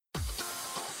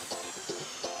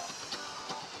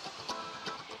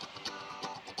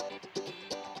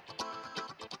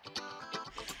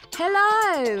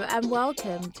Hello and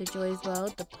welcome to Joy's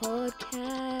World, the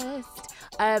podcast.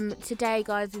 Today,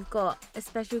 guys, we've got a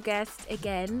special guest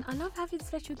again. I love having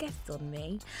special guests on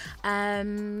me.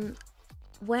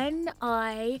 When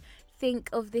I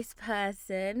think of this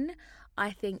person,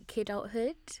 I think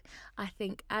kidulthood, I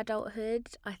think adulthood,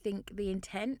 I think the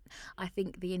intent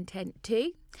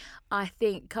too. I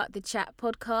think Cut the Chat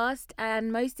podcast,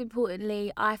 and most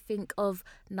importantly, I think of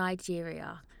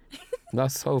Nigeria.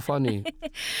 That's so funny.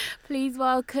 Please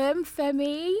welcome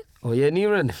Femi.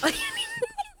 Oyeniran.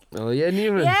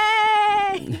 Oyeniran.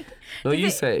 Yay! No, you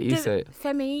say it.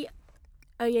 Femi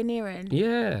Oyeniran.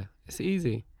 Yeah, it's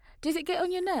easy. Does it get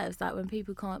on your nerves, like, when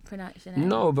people can't pronounce your name?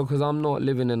 No, because I'm not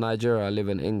living in Nigeria. I live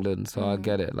in England, so I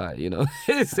get it. Like, you know,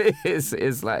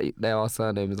 it's like there are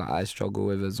surnames that I struggle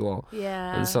with as well.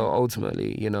 Yeah. And so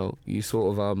ultimately, you know, you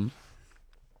sort of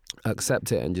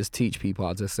accept it and just teach people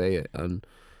how to say it, and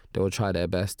they'll try their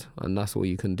best, and that's all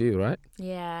you can do, right?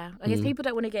 Yeah. I guess people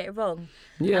don't want to get it wrong.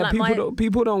 Yeah, And, like,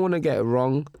 people don't want to get it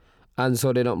wrong, and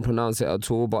so they don't pronounce it at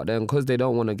all. But then, because they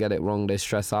don't want to get it wrong, they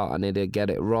stress out and they get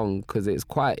it wrong because it's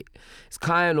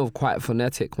kind of quite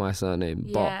phonetic, my surname.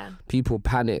 Yeah. But people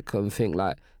panic and think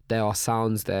like there are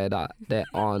sounds there that there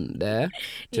aren't there.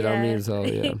 Do you know what I mean? So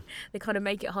yeah, They kind of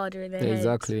make it harder in their heads.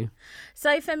 exactly.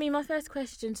 So, Femi, my first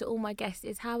question to all my guests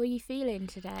is, how are you feeling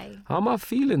today? How am I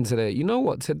feeling today? You know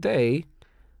what? Today,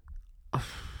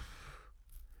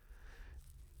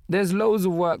 there's loads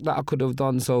of work that I could have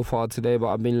done so far today, but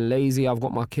I've been lazy. I've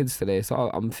got my kids today, so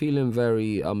I'm feeling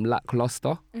very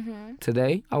lackluster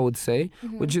today, I would say,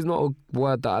 which is not a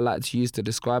word that I like to use to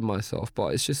describe myself,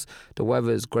 but it's just the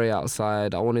weather is grey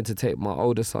outside. I wanted to take my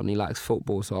older son, he likes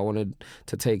football, so I wanted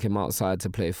to take him outside to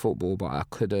play football, but I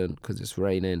couldn't because it's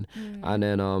raining. And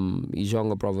then his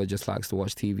younger brother just likes to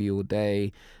watch TV all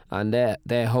day. And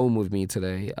they're home with me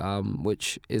today,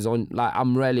 which is on, like,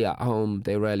 I'm rarely at home.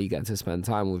 They rarely get to spend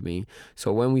time with me.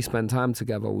 So when we spend time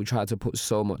together, we try to put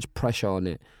so much pressure on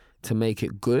it to make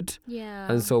it good.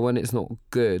 Yeah. And so when it's not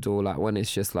good, or like when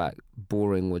it's just like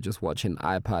boring, we're just watching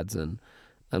iPads and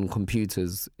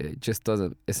computers, it just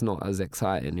doesn't, it's not as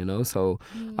exciting, you know? So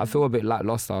I feel a bit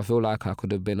lackluster. I feel like I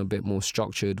could have been a bit more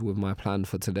structured with my plan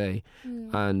for today.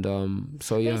 And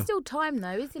so yeah. There's still time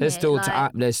though, isn't There's it? still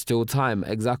Like, there's still time,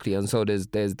 exactly, and so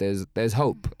there's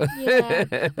hope.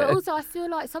 yeah. But also I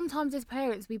feel like sometimes as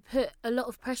parents we put a lot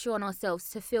of pressure on ourselves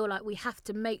to feel like we have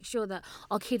to make sure that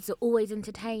our kids are always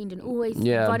entertained and always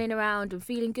running around and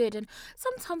feeling good, and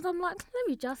sometimes I'm like, let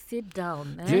me just sit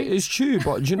down. Yeah, it's true,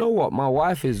 but do you know what? My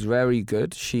wife is very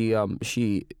good. She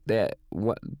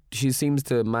seems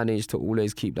to manage to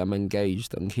always keep them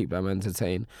engaged and keep them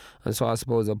entertained, and so I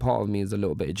suppose a part of me is a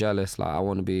little bit jealous. Like, I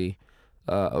want to be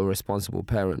a responsible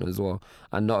parent as well,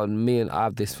 and not me. And I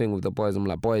have this thing with the boys. I'm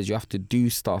like, boys, you have to do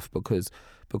stuff because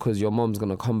your mom's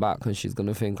gonna come back and she's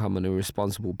gonna think I'm an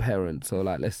irresponsible parent. So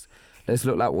like, let's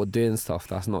look like we're doing stuff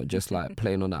that's not just like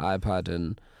playing on the iPad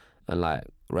and like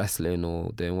wrestling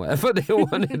or doing whatever they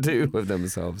want to do with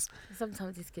themselves.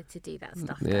 Sometimes it's good to do that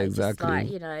stuff. Yeah, though. exactly. Just,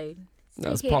 like, you know,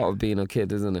 That's part of being a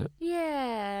kid, isn't it?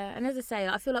 Yeah, and as I say,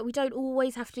 I feel like we don't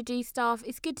always have to do stuff.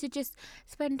 It's good to just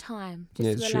spend time, just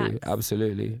it's relax. true,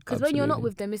 absolutely. Because when you're not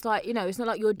with them, it's like, you know, it's not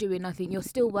like you're doing nothing. You're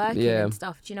still working and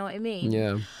stuff. Do you know what I mean?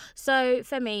 Yeah. So,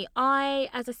 Femi,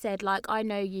 as I said, like, I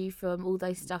know you from all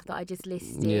those stuff that I just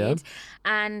listed. Yeah.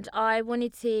 And I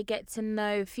wanted to get to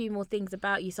know a few more things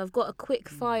about you. So I've got a quick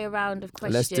fire round of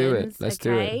questions. Let's do it. Let's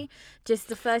do it. Just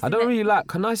the first I don't really like,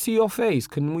 can I see your face?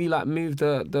 Can we like move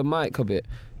the mic a bit?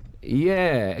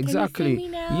 Yeah, exactly. Can you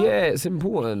see me now? Yeah, it's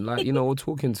important. Like, you know, we're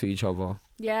talking to each other.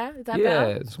 Yeah? Is that Yeah,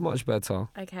 better? it's much better.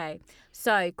 Okay.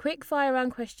 So, quick fire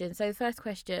round questions. So, the first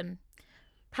question,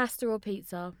 pasta or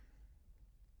pizza?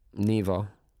 Neither.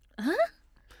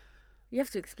 You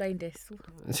have to explain this.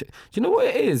 Do you know what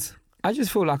it is? I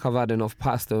just feel like I've had enough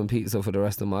pasta and pizza for the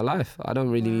rest of my life. I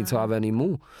don't really need to have any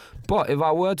more. But if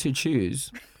I were to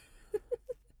choose,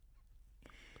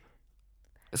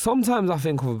 sometimes I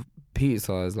think of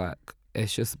pizza as like,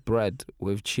 it's just bread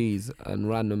with cheese and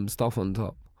random stuff on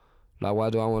top. Like, why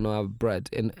do I want to have bread?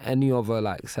 In any other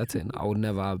like setting, I would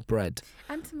never have bread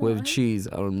And tomato. with cheese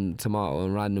and tomato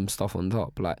and random stuff on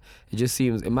top. Like, it just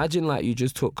seems, imagine like you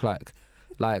just took like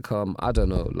I don't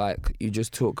know, like you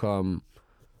just took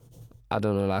I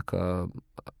don't know, like a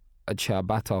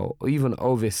ciabatta or even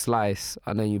Ovis slice,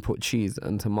 and then you put cheese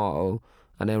and tomato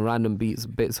and then random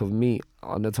bits of meat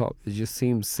on the top. It just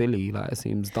seems silly, like it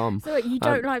seems dumb. So wait, you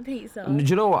don't like pizza? Do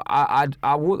you know what? I'm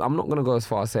not gonna go as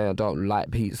far as say I don't like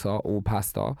pizza or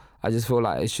pasta. I just feel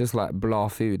like it's just like blah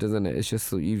food, isn't it? It's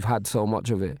just you've had so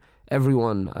much of it.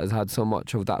 everyone has had so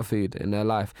much of that food in their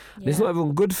life. And it's Yeah. not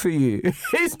even good for you.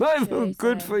 It's not True, even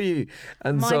good same. for you.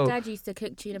 And My so dad used to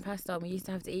cook tuna pasta and we used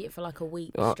to have to eat it for like a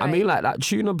week I straight. mean, like, that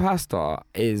tuna pasta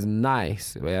is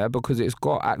nice, yeah, because it's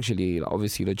got actually, like,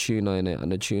 obviously the tuna in it,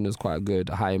 and the tuna's quite good,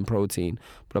 high in protein.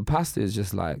 But the pasta is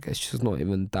just like, it's just not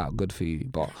even that good for you.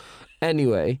 But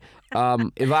anyway,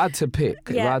 if I had to pick,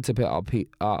 Yeah.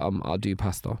 I'll do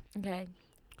pasta. Okay.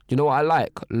 Do you know what I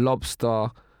like?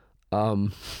 Lobster.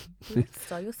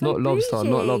 Lobster, you're so Not lobster. bougie.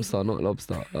 Not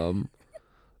lobster.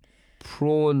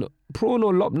 Prawn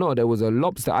or no, there was a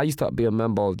lobster. I used to be a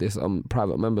member of this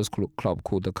private members club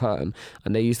called The Curtain,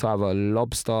 and they used to have a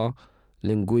lobster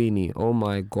linguine. Oh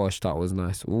my gosh, that was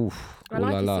nice. Oof. I Ooh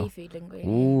like la a la. seafood linguine.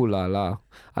 Ooh la la.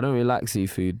 I don't really like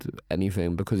seafood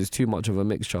anything because it's too much of a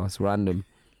mixture. It's random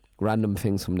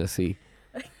things from the sea.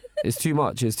 It's too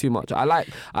much. I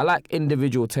like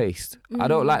individual taste. I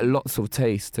don't like lots of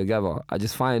taste together. I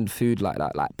just find food like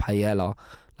that, like paella.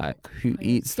 Like, who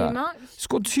eats Too that? much? It's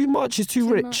got too much. It's too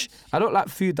rich. much. I don't like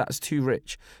food that's too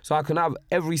rich. So I can have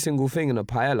every single thing in a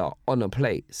paella on a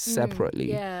plate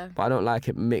separately. Yeah. But I don't like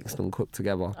it mixed and cooked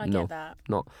together. I No, get that.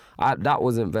 no. That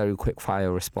wasn't very quick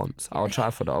fire response. I'll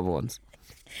try for the other ones.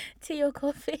 Tea or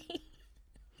coffee?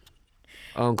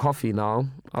 Coffee now.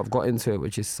 I've got into it,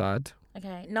 which is sad.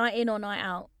 Okay. Night in or night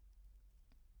out?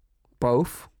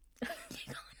 Both.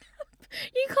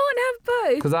 You can't have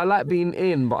both. Because I like being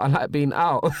in, but I like being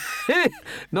out.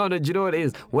 No, do you know what it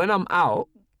is? When I'm out,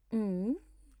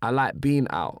 I like being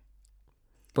out.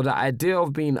 But the idea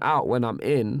of being out when I'm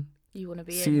in You want to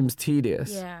be seems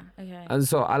tedious. in. Yeah. Okay. And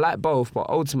so I like both, but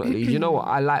ultimately, you know what?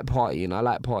 I like partying. I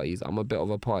like parties. I'm a bit of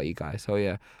a party guy. So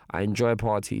yeah, I enjoy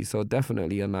parties. So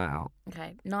definitely a night out.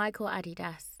 Okay. Nike or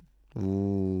Adidas?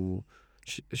 Ooh.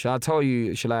 Shall I tell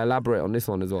you, shall I elaborate on this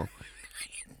one as well?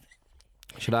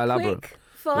 Should I elaborate? Quick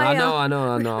No, fire. I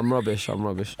know. I'm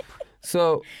rubbish.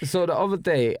 So the other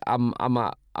day, I'm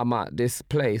at this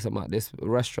place. I'm at this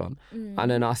restaurant, and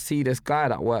then I see this guy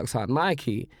that works at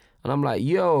Nike, and I'm like,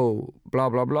 yo, blah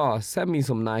blah blah, send me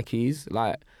some Nikes.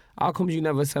 Like, how come you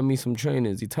never send me some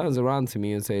trainers? He turns around to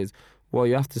me and says, well,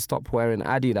 you have to stop wearing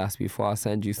Adidas before I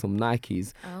send you some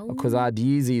Nikes, because I had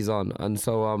Yeezys on. And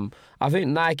so I think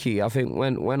Nike,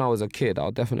 when I was a kid,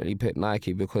 I'll definitely pick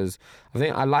Nike because I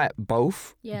think I like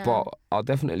both, Yeah. but I'll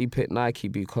definitely pick Nike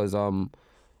because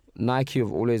Nike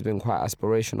have always been quite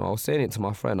aspirational. I was saying it to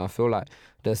my friend, I feel like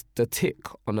there's the tick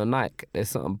on a Nike, there's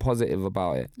something positive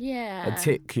about it. Yeah. A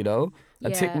tick, you know? A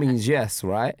tick Yeah. means yes,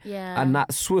 right? Yeah. And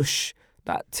that swoosh,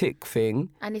 that tick thing,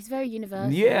 And it's very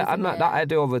universal. yeah, isn't and that it?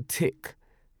 idea of a tick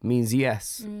means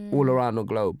yes all around the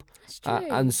globe. It's true.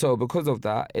 And so because of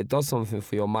that, it does something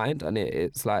for your mind, and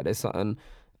it's like there's something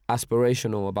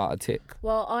aspirational about a tick.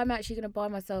 Well, I'm actually going to buy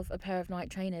myself a pair of Nike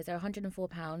trainers. They're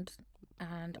 £104.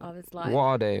 And I was like, What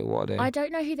are they? I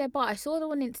don't know who they're by. I saw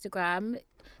them on Instagram.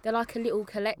 They're like a little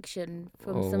collection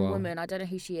from Oh, some wow. woman. I don't know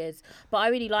who she is. But I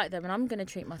really like them and I'm going to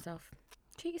treat myself.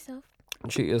 Treat yourself.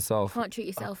 Treat yourself. Can't treat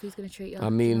yourself. Who's going to treat you?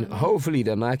 I mean, hopefully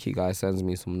the Nike guy sends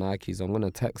me some Nikes. I'm going to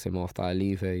text him after I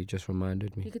leave here. He just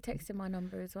reminded You me. could text him my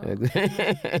number as well.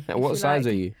 What you size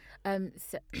like. are you?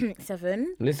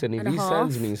 7. Listen, if and a he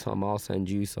sends half. me some, I'll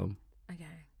send you some. Okay.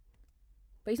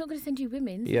 But he's not going to send you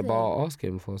women's. Yeah, is but he? I'll ask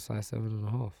him for a size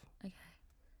 7.5. Okay.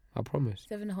 I promise.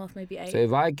 7.5, maybe 8. So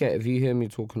if you hear me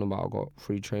talking about I've got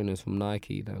free trainers from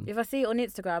Nike, then If I see it on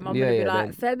Instagram, I'm Yeah, going to be yeah,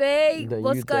 like, Febby, then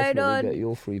what's you going definitely on? get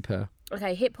your free pair.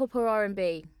 Okay, hip hop or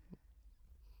R&B?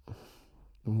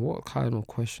 What kind of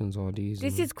questions are these?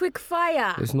 This man? is quick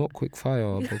fire. It's not quick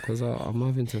fire because I'm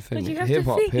having to think. you have to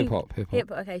Hip hop.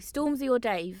 think. Okay, Stormzy or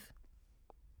Dave?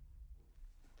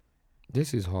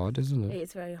 This is hard, isn't it?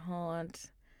 It's very hard.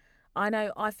 I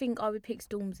know. I think I would pick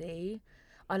Stormzy.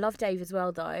 I love Dave as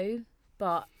well, though.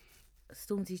 But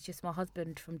Stormzy's just my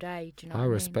husband from day. Do you know what I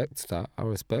mean? respect that. I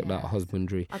respect that Yeah.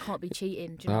 husbandry. I can't be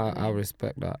cheating. Do you know what I I mean?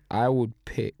 respect that. I would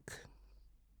pick.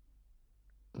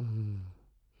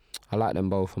 I like them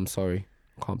both. I'm sorry,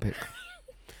 can't pick.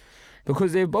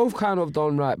 Because they've both kind of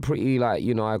done like pretty like,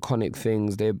 you know, iconic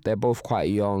things. They're both quite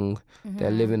young. They're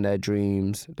living their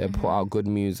dreams. They put out good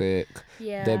music.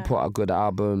 Yeah. They put out good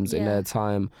albums in Yeah. their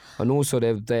time, and also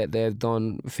they've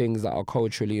done things that are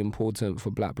culturally important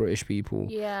for Black British people.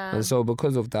 Yeah. And so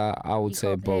because of that, I would You say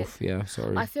can't both. pick. Yeah,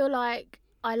 sorry. I feel like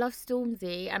I love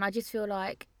Stormzy, and I just feel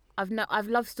like I've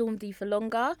loved Stormzy for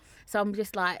longer, so I'm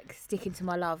just like sticking to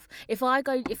my love. If I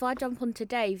jump onto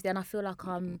Dave, then I feel like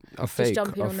I'm a fake, just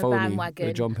jumping a on the phony. You're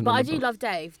bandwagon. jumping But on I the do love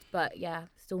Dave. But yeah,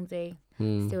 Stormzy.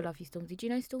 Hmm. Still love you, Stormzy. Do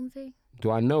you know Stormzy?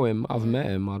 Do I know him? I've met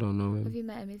him. I don't know Have him. you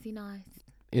met him? Is he nice?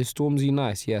 Is Stormzy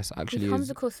nice? Yes, actually. He comes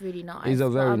across really nice. He's a but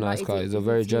very I'm nice like, guy. is He's a he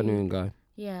very too- genuine guy.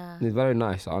 Yeah. He's very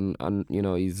nice, and you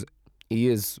know he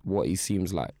is what he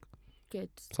seems like. Good.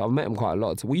 So I've met him quite a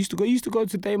lot. We used to go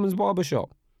to Damon's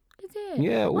barbershop. Is it?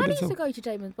 Yeah, all I the need time. to go to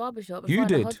Damon's barbershop and You find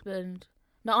did? a husband.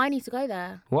 No, I need to go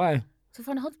there Why? to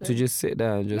find a husband. To just sit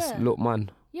there and just Yeah. look,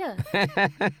 man. Yeah.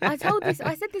 I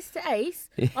said this to Ace.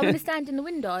 I'm going to stand in the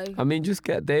window. I mean, just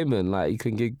get Damon. Like, you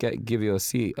can give you a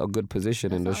seat, a good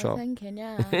position in the That's what shop. I was thinking,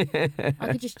 yeah. I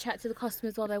could just chat to the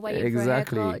customers while they're waiting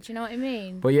Exactly. for a haircut. Do you know what I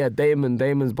mean? But yeah,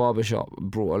 Damon's barbershop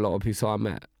brought a lot of people. So I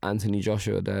met Anthony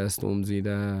Joshua there, Stormzy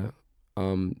there,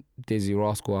 Dizzy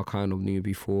Rascal I kind of knew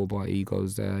before, but he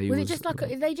goes there. Was it just like,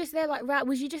 they just there like,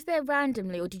 was you just there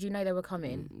randomly or did you know they were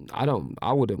coming?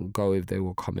 I wouldn't go if they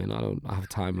were coming. I don't have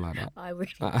time like that. I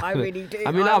really do.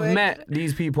 I mean, I've met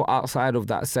these people outside of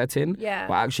that setting. Yeah.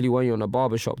 But actually, when you're in a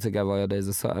barbershop together, there's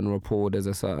a certain rapport, there's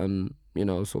a certain, you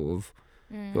know, sort of,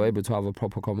 you're able to have a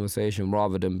proper conversation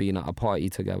rather than being at a party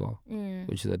together,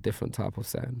 which is a different type of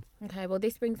setting. Okay, well,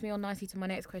 this brings me on nicely to my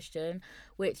next question,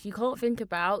 which you can't think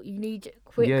about. You need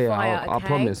quick Yeah, fire, I okay?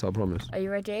 promise. Are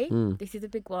you ready? This is a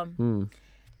big one.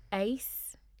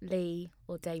 Ace, Lee,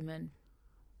 or Damon?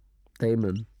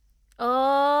 Damon.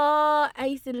 Oh,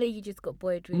 Ace and Lee, you just got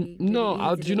bored really No,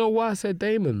 easily. do you know why I said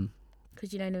Damon?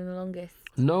 Because you know them the longest.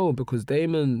 No, because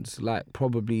Damon's like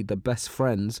probably the best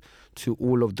friends to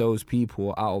all of those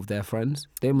people out of their friends.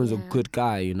 Damon's a good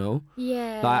guy, you know?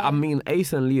 Yeah. Like, I mean,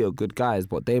 Ace and Lee are good guys,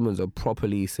 but Damon's a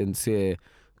properly sincere,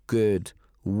 good,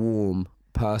 warm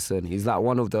person. He's like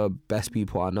one of the best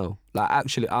people I know. Like,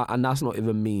 actually, and that's not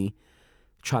even me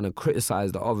trying to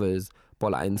criticize the others,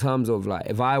 but like in terms of like,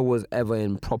 if I was ever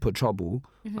in proper trouble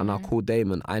and I called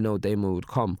Damon, I know Damon would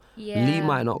come. Yeah. Lee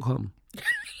might not come.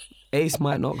 Ace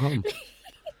might not come.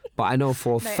 But I know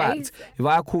for a fact, Ace... if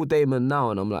I call Damon now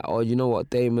and I'm like, oh, you know what,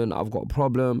 Damon, I've got a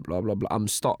problem, blah, blah, blah. I'm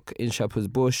stuck in Shepherd's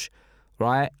Bush,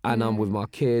 right? And I'm with my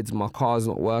kids, my car's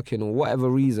not working, or whatever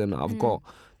reason I've got.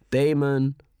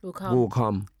 Damon will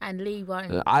come. And Lee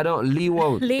won't. Lee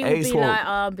won't. Lee will Ace be won't. like, oh,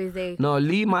 I'm busy. No,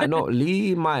 Lee might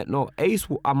not. Ace,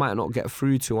 I might not get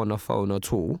through to on the phone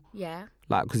at all. Yeah.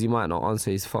 Like, because he might not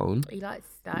answer his phone. He likes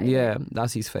that. Yeah,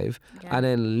 that's his fave. Yeah. And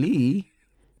then Lee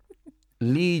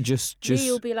just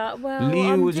Lee will be like, well, Lee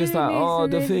I'm was just doing like, this oh,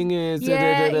 and the this. thing is,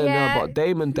 Yeah, No, yeah. but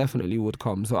Damon definitely would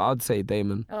come. So I'd say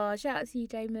Damon. Oh, shout out to you,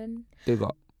 Damon. Big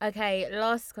up. Okay,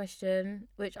 last question,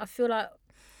 which I feel like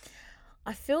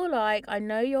I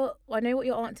know what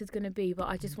your answer's gonna be, but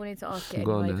I just wanted to ask it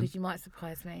Go on anyway then. because you might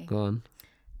surprise me. Go on.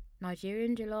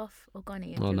 Nigerian jollof or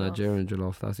Ghanaian Oh, jollof? Nigerian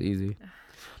jollof. That's easy.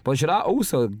 But should I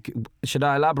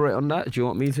elaborate on that? Do you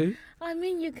want me to? I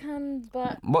mean, you can,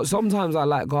 but But sometimes I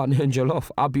like Ghanaian jollof.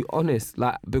 I'll be honest,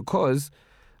 like, because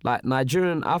like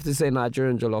Nigerian, I have to say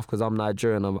Nigerian jollof because I'm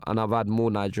Nigerian and I've had more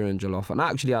Nigerian jollof. And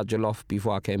I actually had jollof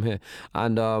before I came here,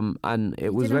 and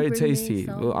it was didn't very bring me tasty.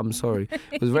 some. Well, I'm sorry,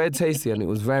 it was very tasty and it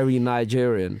was very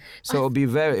Nigerian. So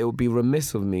it would be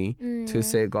remiss of me to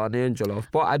say Ghanaian jollof.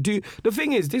 But I do. The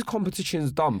thing is, this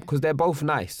competition's dumb because they're both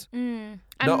nice. The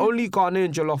only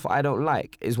Ghanaian jollof I don't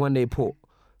like is when they put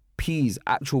peas,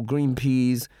 actual green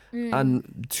peas,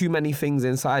 and too many things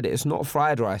inside it. It's not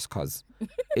fried rice, cuz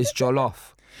it's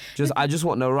jollof. I just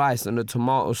want the rice and the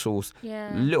tomato sauce,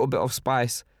 yeah. a little bit of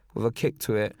spice with a kick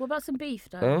to it. What about some beef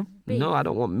though? Huh? Beef. No, I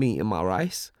don't want meat in my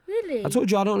rice. Really? I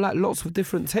told you I don't like lots of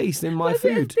different tastes in my Why is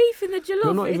there food. beef in the jollof?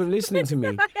 You're not even listening to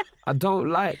me. I don't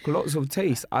like lots of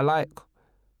taste. I like.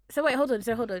 So wait, hold on.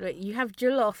 Wait, you have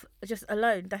jollof just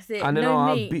alone. That's it. And then no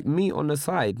I'll meat. have meat on the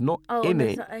side, not Oh, in on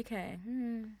it, the okay.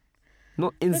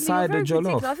 not Baby, inside the you're very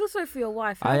jollof. particular. I feel sorry for your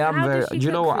wife. I am How very. does she Do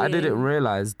you know cook what? for I you? didn't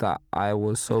realize that I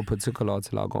was so particular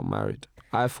till I got married.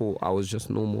 I thought I was just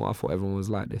normal. I thought everyone was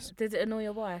like this. Does it annoy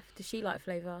your wife? Does she like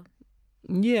flavour?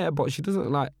 Yeah, but she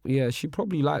doesn't like. Yeah, she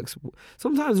probably likes.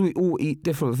 Sometimes we all eat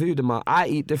different food. I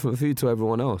eat different food to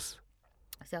everyone else.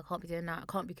 See, I can't be doing that.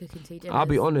 I can't be cooking 2 dinners. I'll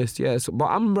be honest, yes. But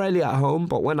I'm rarely at home.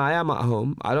 But when I am at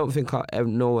home, I don't think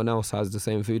no one else has the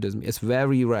same food as me. It's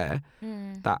very rare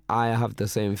that I have the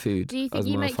same food Do you think as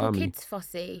you my make family. your kids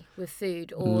fussy with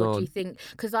food, or No. do you think?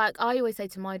 Because like I always say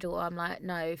to my daughter, I'm like,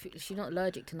 no, if she's not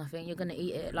allergic to nothing, you're gonna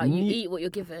eat it. Like you eat what you're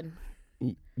given.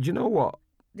 Do you know what?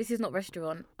 This is not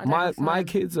restaurant. I don't have My time.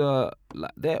 kids are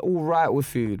like, they're all right with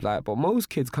food, like, but most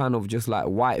kids kind of just like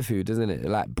white food, isn't it?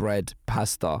 Like bread,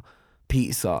 pasta,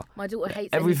 pizza. My daughter hates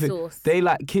Everything. any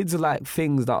sauce. Kids are like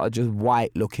things that are just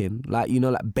white looking, like, you know,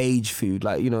 like beige food,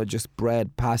 like, you know, just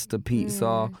bread, pasta,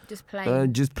 pizza, just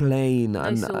plain. just plain,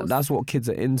 and sauce. that's what kids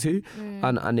are into,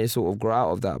 and they sort of grow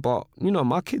out of that. But you know,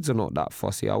 my kids are not that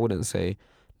fussy. I wouldn't say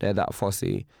they're that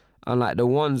fussy, and like the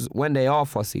ones when they are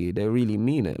fussy, they really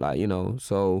mean it, like, you know.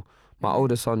 So My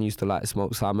older son used to like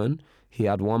smoked salmon. He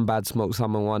had one bad smoked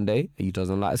salmon one day. He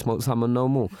doesn't like smoked salmon no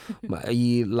more.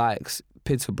 He likes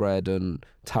pita bread and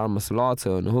taram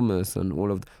masala and hummus and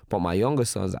all of. But my younger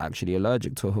son's actually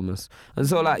allergic to hummus. And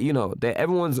so, like, you know,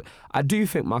 I do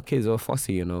think my kids are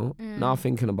fussy, you know, now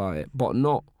thinking about it, but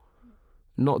not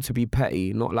to be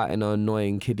petty, not like in an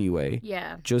annoying kiddie way.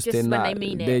 Yeah. Just in when that they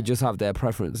mean it. they just have their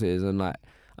preferences and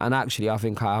actually I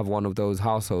think I have one of those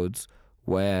households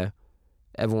where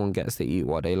everyone gets to eat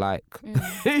what they like.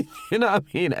 You know what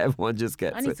I mean? Everyone just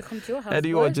gets I need to come to your house.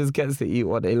 Anyone just gets to eat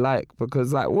what they like,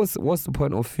 because like what's the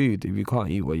point of food if you can't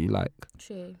eat what you like?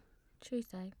 True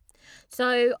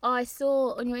so I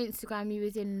saw on your Instagram you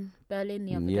was in Berlin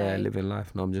the other day. Yeah, living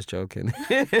life. No, I'm just joking.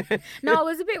 No, I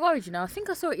was a bit worried, you know. I think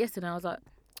I saw it yesterday and I was like,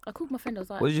 I called my friend, I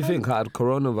was like, what did you think? I had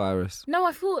coronavirus? No,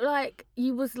 I thought like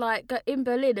you was like in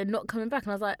Berlin and not coming back,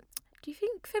 and I was like, do you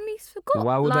think Femi's forgot?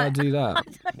 Why would I do that?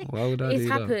 Why would I do that? It's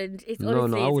happened. It's no,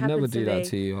 honestly, I would never do that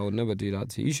to you. I would never do that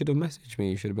to you. You should have messaged me.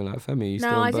 You should have been like, Femi, you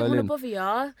still in No, I Berlin? didn't want to bother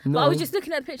you. No. But I was just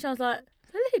looking at the picture and I was like,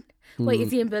 Berlin? Wait,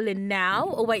 is he in Berlin now?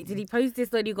 Or wait, did he post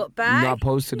this when you got back? No, I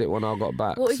posted it when I got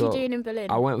back. What was you doing in Berlin?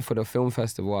 I went for the film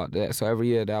festival out there. So every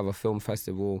year they have a film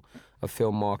festival, a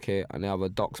film market, and they have a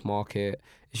docs market.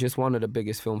 It's just one of the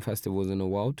biggest film festivals in the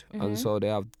world. And so they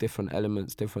have different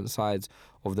elements, different sides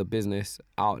of the business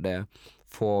out there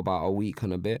for about a week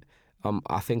and a bit.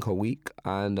 I think a week.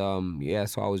 And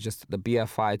so I was the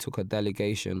BFI took a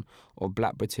delegation of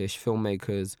Black British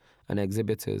filmmakers and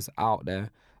exhibitors out there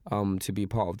to be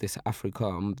part of this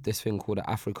this thing called the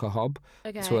Africa Hub,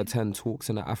 to attend talks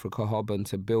in the Africa Hub and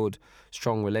to build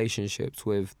strong relationships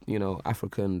with, you know,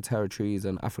 African territories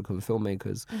and African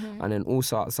filmmakers. And then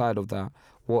also outside of that,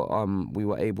 what we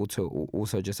were able to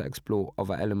also just explore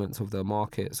other elements of the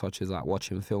market, such as like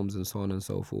watching films and so on and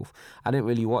so forth. I didn't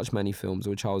really watch many films,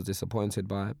 which I was disappointed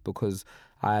by, because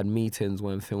I had meetings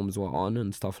when films were on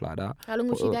and stuff like that. How long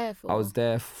was you there for? I was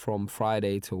there from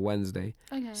Friday to Wednesday.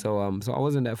 Okay. So I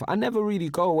wasn't there I never really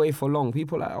go away for long.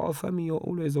 People are like, oh, Femi, you're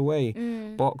always away.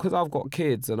 But because I've got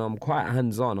kids and I'm quite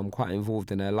hands-on, I'm quite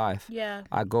involved in their life. Yeah.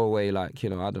 I go away like, you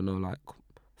know, I don't know, like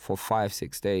for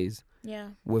 5-6 days. Yeah.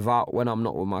 When I'm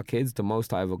not with my kids, the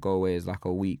most I ever go away is like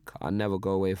a week. I never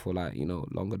go away for like, you know,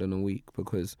 longer than a week,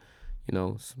 because, you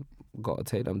know, got to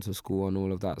take them to school and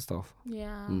all of that stuff.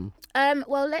 Yeah.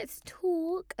 Well, let's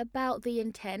talk about The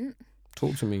Intent.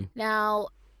 Talk to me. Now,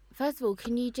 first of all,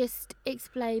 can you just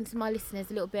explain to my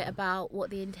listeners a little bit about what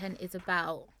The Intent is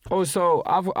about? Oh, so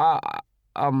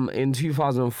in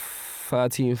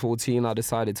 2013-14, I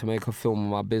decided to make a film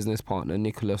with my business partner,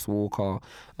 Nicholas Walker,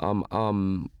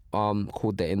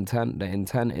 called The Intent. The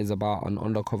Intent is about an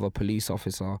undercover police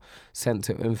officer sent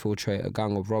to infiltrate a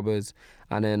gang of robbers.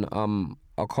 And then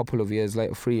a couple of years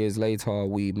later, 3 years later,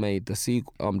 we made the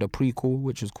prequel,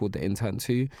 which is called The Intent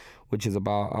 2, which is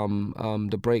about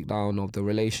the breakdown of the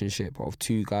relationship of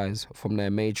two guys from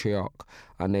their matriarch,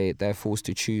 and they're forced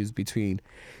to choose between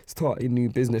starting new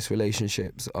business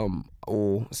relationships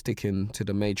or sticking to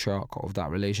the matriarch of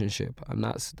that relationship. And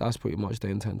that's pretty much The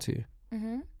Intent 2.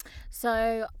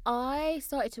 So I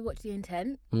started to watch The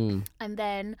Intent, and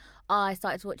then I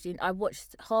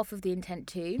watched half of The Intent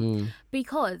 2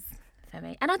 because,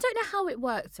 Femi, and I don't know how it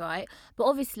works, right? But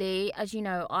obviously, as you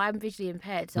know, I'm visually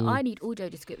impaired, so I need audio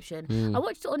description. I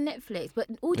watched it on Netflix, but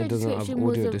audio description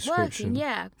wasn't working.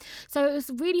 Yeah, so it was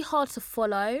really hard to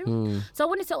follow. So I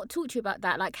wanted to talk to you about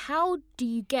that. Like, how do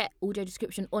you get audio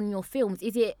description on your films?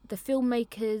 Is it the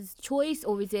filmmaker's choice,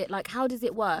 or is it like, how does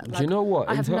it work? Like, do you know what?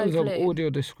 In terms of audio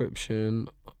description,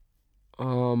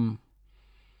 oh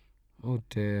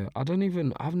dear, I've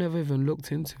never even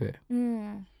looked into it.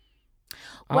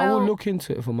 I will look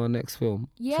into it for my next film,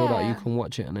 so that you can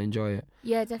watch it and enjoy it.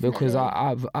 Yeah, definitely. Because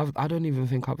I don't even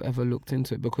think I've ever looked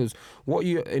into it, because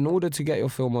in order to get your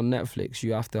film on Netflix,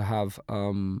 you have to have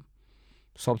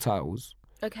subtitles.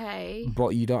 Okay. But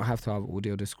you don't have to have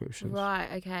audio descriptions. Right,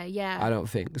 okay, yeah. I don't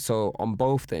think. So on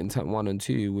both The Intent 1 and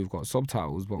 2, we've got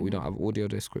subtitles, but we don't have audio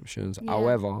descriptions. Yeah.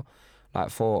 However, like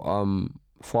for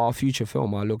our future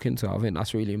film, I look into it. I think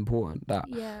that's really important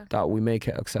that we make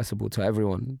it accessible to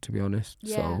everyone, to be honest.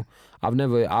 Yeah. So I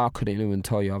couldn't even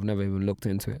tell you, I've never even looked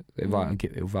into it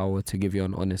if I were to give you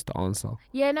an honest answer.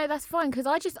 Yeah, no, that's fine, because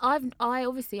I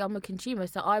obviously I'm a consumer,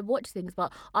 so I watch things,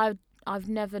 but I've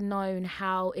never known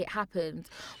how it happens.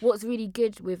 What's really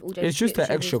good with audio, it's just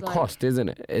the extra cost, isn't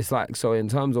it? It's like, so in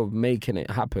terms of making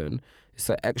it happen, it's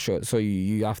an extra, so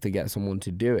you have to get someone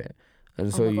to do it. And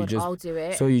so I'll do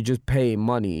it. So you just pay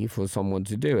money for someone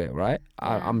to do it, right?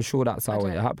 Yeah. I'm sure that's how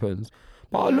it happens.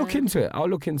 But I'll look into it.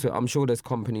 I'm sure there's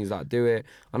companies that do it,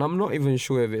 and I'm not even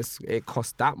sure if it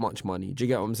costs that much money. Do you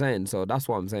get what I'm saying? So that's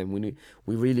what I'm saying.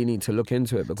 We really need to look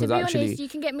into it, because to be actually, honest, you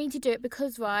can get me to do it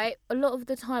because, right, a lot of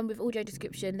the time with audio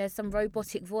description, there's some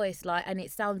robotic voice, like, and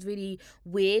it sounds really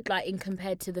weird, like, in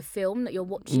compared to the film that you're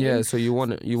watching. Yeah, so you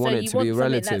want it to be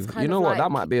relative. You know what? That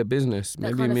might be a business.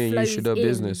 Maybe me and you should do a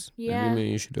business. Yeah. Maybe me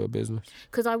and you should do a business.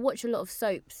 Because I watch a lot of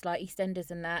soaps like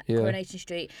EastEnders and that, Coronation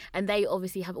Street, and they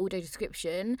obviously have audio description,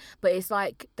 but it's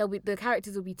like the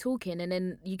characters will be talking, and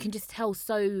then you can just tell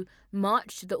so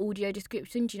much the audio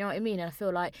description. Do you know what I mean? And I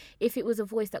feel like if it was a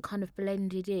voice that kind of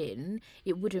blended in,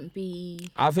 it wouldn't be.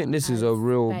 I think this is a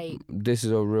real fake.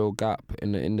 Gap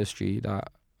in the industry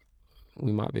that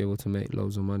we might be able to make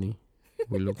loads of money.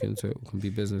 We look into it. We can be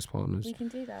business partners. We can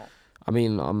do that. I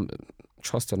mean,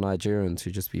 trust a Nigerian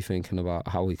to just be thinking about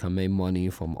how we can make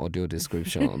money from audio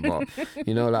description, but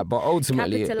but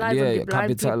ultimately,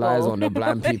 capitalize on the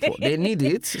blind people. They need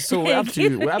it, so we have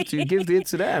to give it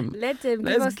to them. Let's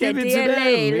give it to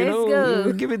them. Let's go.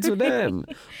 We give it to them.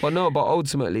 But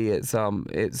ultimately, it's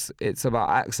about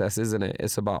access, isn't it?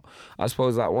 It's about, I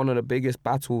suppose, like one of the biggest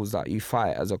battles that you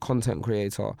fight as a content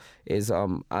creator is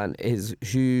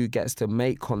who gets to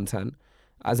make content.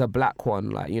 As a black one,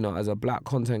 like, as a black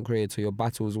content creator, your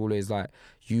battle is always like,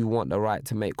 you want the right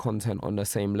to make content on the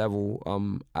same level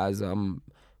as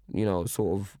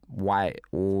sort of white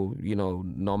or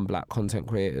non-black content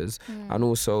creators, and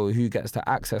also who gets to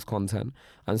access content.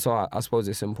 And so I suppose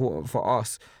it's important for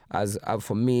us,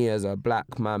 for me as a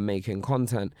black man making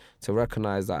content, to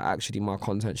recognize that actually my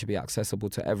content should be accessible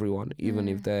to everyone, even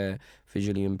if they're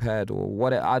visually impaired or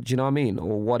whatever. Do you know what I mean?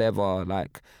 Or whatever,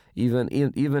 like. Even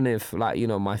if, like,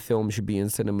 my film should be in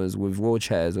cinemas with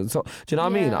wheelchairs, and so, do you know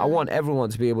what I mean? I want everyone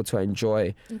to be able to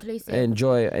enjoy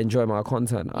my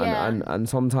content, and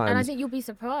sometimes. And I think you'll be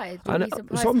surprised.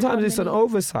 Sometimes it's an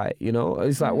oversight,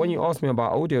 It's like when you ask me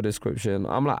about audio description,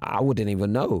 I'm like, I wouldn't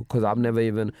even know, because I've never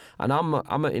even. And I'm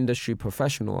an industry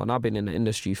professional, and I've been in the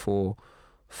industry for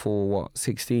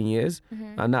 16 years,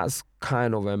 and that's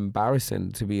kind of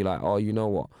embarrassing to be like, oh, you know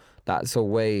what? That's a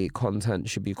way content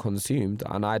should be consumed,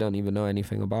 and I don't even know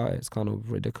anything about it. It's kind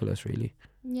of ridiculous, really.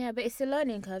 Yeah, but it's a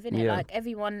learning curve, isn't it? Yeah. Like,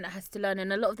 everyone has to learn,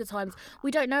 and a lot of the times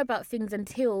we don't know about things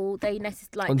until they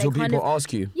until people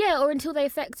ask you. Yeah, or until they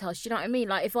affect us. Do you know what I mean?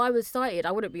 Like, if I was sighted,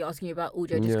 I wouldn't be asking you about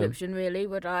audio description, really,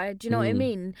 would I? Do you know what I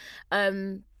mean?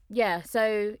 Yeah,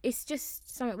 so it's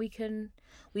just something we can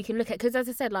look at, because as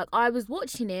I said, like, I was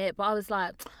watching it, but I was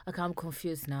like, okay, I'm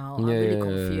confused now. I'm really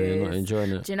confused. You're not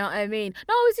enjoying it. Do you know what I mean?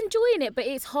 No, I was enjoying it, but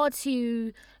it's hard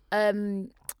to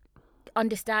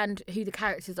understand who the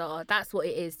characters are. That's what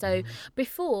it is. So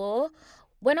before,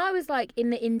 when I was like in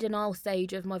the denial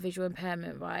stage of my visual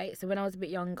impairment, right? So when I was a bit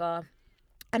younger,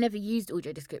 I never used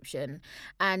audio description,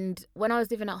 and when I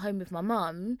was living at home with my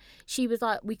mum, she was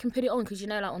like, we can put it on, because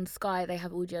like on Sky they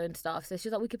have audio and stuff, so she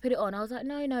was like, we could put it on. I was like,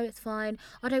 no, it's fine,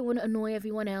 I don't want to annoy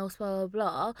everyone else, blah blah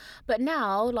blah. But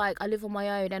now, like, I live on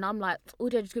my own, and I'm like,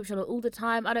 audio description all the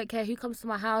time. I don't care who comes to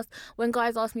my house. When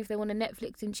guys ask me if they want to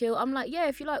Netflix and chill, I'm like, yeah,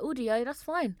 if you like audio, that's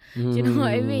fine. Do you know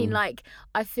what I mean? Like,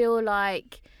 I feel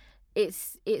like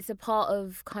it's a part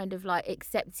of kind of like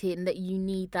accepting that you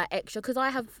need that extra, because I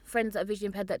have friends that are visually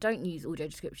impaired that don't use audio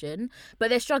description, but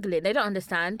they're struggling. They don't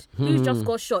understand who's just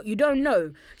got shot. You don't know.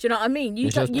 Do you know what I mean? You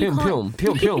can't you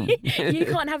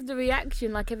can't have the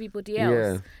reaction like everybody else.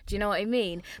 Yeah. Do you know what I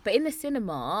mean? But in the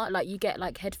cinema, like, you get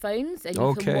like headphones, and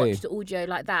you can watch the audio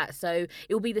like that. So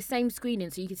it will be the same screening,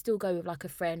 so you can still go with like a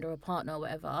friend or a partner or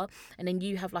whatever, and then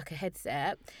you have like a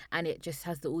headset, and it just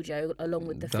has the audio along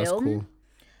with the film. Cool.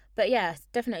 But yeah, it's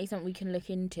definitely something we can look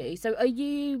into. So are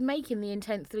you making the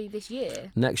Intent 3 this year?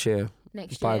 Next year.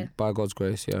 By God's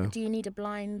grace, yeah. Do you need a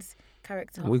blind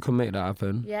character? We can make that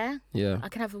happen. Yeah? Yeah. I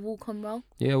can have a walk-on role?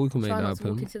 Yeah, we can make that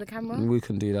happen. Walk into the camera? We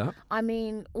can do that. I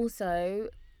mean, also,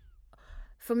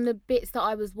 from the bits that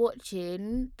I was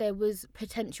watching, there was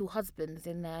potential husbands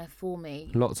in there for me.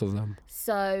 Lots of them.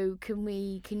 So can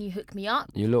you hook me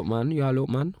up? You look man. You are look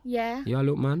man. Yeah. You are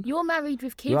look man. You're married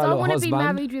with kids. I want to be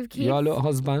married with kids. You are look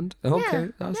husband. Okay,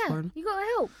 that's fine. You gotta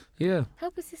help. Yeah.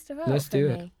 Help a sister out. Let's do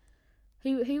it.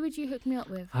 Who would you hook me up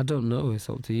with? I don't know. It's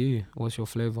up to you. What's your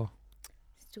flavour?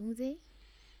 Stormzy.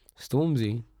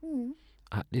 Stormzy?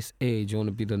 At this age, you want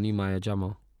to be the new Maya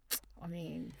Jama? I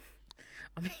mean,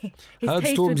 I heard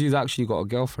Stormzy's actually got a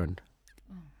girlfriend.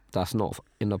 That's not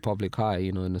in the public eye,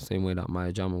 in the same way that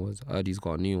Maya Jama was. I heard he's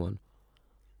got a new one.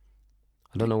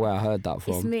 I don't know where I heard that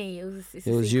from. It's me. It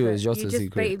was you. It was just a secret. You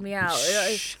just baited me out.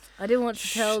 I didn't want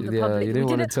to tell the public. You didn't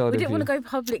want to tell the We didn't want to go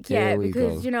public yet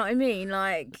because, you know what I mean?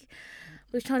 Like,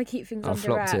 was trying to keep things I under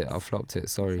flopped wraps. it. I flopped it.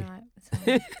 Sorry. It's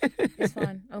fine. It's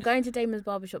fine. I'm going to Damon's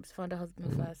barbershop to find a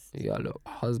husband first. Yeah, look,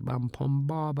 husband pom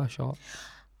barber shop.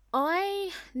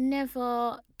 I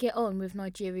never get on with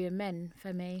Nigerian men,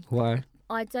 Femi. Why?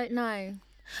 I don't know.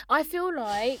 I feel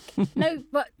like no,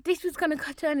 but this was gonna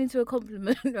turn into a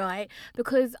compliment, right?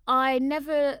 Because I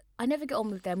never get on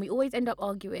with them. We always end up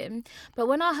arguing. But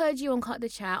when I heard you on Cut the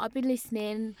Chat, I've been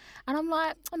listening, and I'm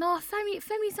like, no,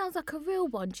 Femi sounds like a real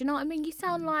one. Do you know what I mean? You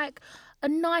sound like a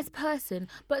nice person.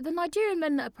 But the Nigerian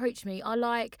men that approach me are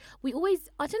like, I don't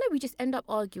know, we just end up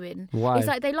arguing. Why? It's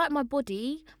like they like my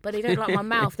body, but they don't like my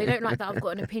mouth. They don't like that I've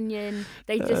got an opinion.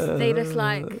 They just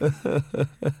like,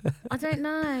 I don't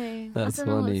know. That's I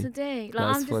don't know funny. what to do. Like,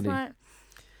 That's I'm just funny. like,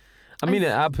 I mean,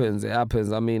 it happens. It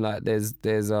happens. I mean, like, there's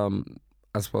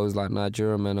I suppose like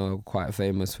Nigerian men are quite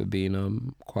famous for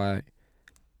being quite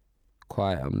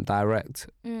direct.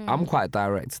 I'm quite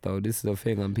direct though. This is the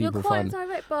thing, and people you're quite find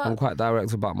direct, but I'm quite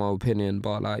direct about my opinion.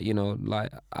 But like, you know,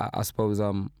 like I suppose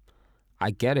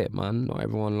I get it, man. Not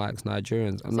everyone likes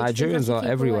Nigerians. so do you think I Nigerians should are keep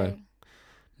everywhere. away?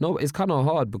 No, it's kind of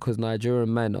hard because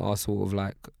Nigerian men are sort of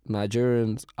like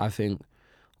Nigerians. I think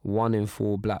 1 in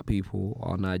 4 black people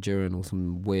are Nigerian or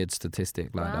some weird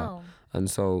statistic like that. Wow. And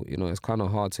so, you know, it's kind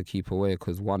of hard to keep away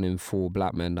because 1 in 4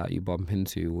 black men that you bump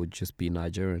into would just be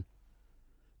Nigerian.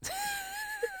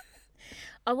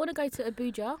 I want to go to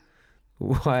Abuja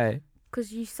Why?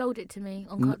 because you sold it to me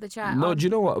on Cut the Chat. No, do you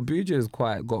know what? Abuja has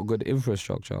got good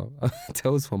infrastructure.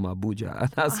 Tales from Abuja.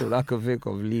 That's what I can think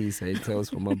of Lee saying, Tales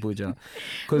from Abuja.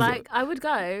 'Cause like, I would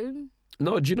go.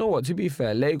 no, do you know what? To be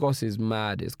fair, Lagos is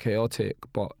mad, it's chaotic,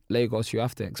 but Lagos, you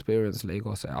have to experience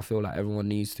Lagos. I feel like everyone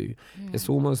needs to. It's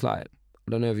almost like,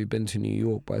 I don't know if you've been to New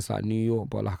York, but it's like New York,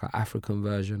 but like an African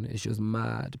version. It's just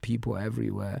mad, people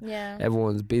everywhere. Yeah.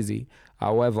 Everyone's busy.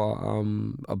 However,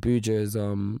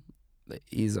 Abuja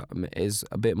is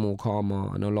a bit more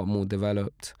calmer and a lot more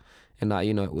developed in that,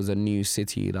 you know, it was a new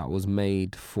city that was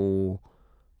made for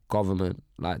government,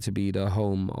 like to be the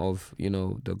home of, you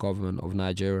know, the government of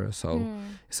Nigeria. So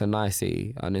it's a nice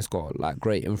city and it's got like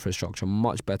great infrastructure,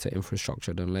 much better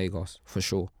infrastructure than Lagos, for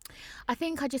sure. I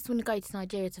think I just want to go to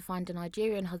Nigeria to find a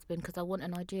Nigerian husband because I want a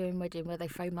Nigerian wedding where they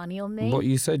throw money on me. But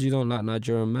you said you don't like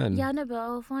Nigerian men. Yeah, I know, but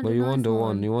I'll find But a you nice want the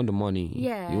one. you want the money.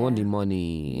 Yeah. You want the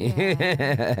money.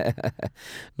 Yeah.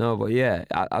 No, but yeah,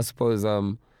 I suppose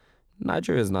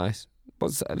Nigeria is nice.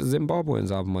 But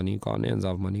Zimbabweans have money, Ghanaians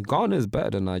have money. Ghana is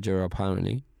better than Nigeria,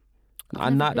 apparently. I've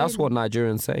And never that's been. what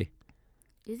Nigerians say.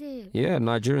 Is it? Yeah,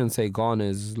 Nigerians say Ghana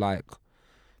is like,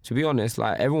 to be honest,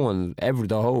 like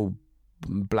the whole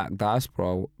black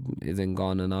diaspora is in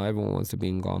Ghana now. Everyone wants to be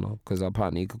in Ghana because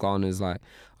apparently Ghana is like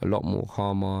a lot more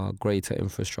calmer, greater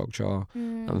infrastructure,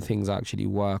 and things actually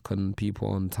work and people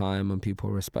on time and people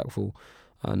are respectful.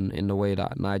 And in the way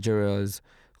that Nigeria is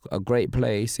a great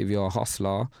place if you're a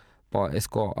hustler, but it's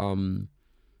got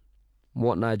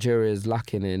what Nigeria is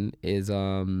lacking in is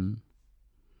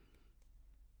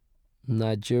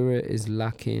Nigeria is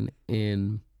lacking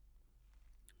in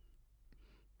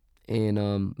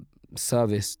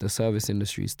service. The service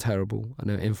industry is terrible and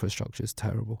the infrastructure is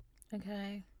terrible.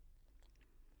 Okay.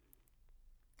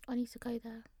 I need to go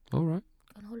there All right,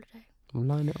 on holiday. I'll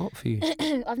line it up for you.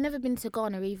 I've never been to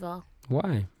Ghana either.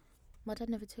 Why? My dad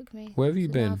never took me. Where have you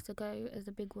so been? I have to go as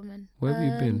a big woman. Where have you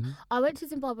been? I went to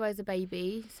Zimbabwe as a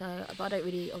baby, but I don't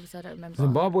remember.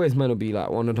 Zimbabwe is meant to be like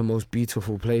one of the most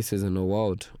beautiful places in the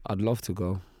world. I'd love to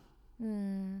go.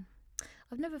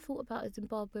 I've never thought about a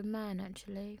Zimbabwean man,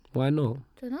 actually. Why not?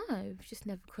 Don't know. It's just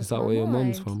never crossed Is that my where your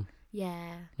mum's mind. from?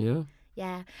 Yeah. Yeah?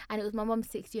 Yeah. And it was my mum's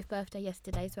 60th birthday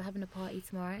yesterday, so we're having a party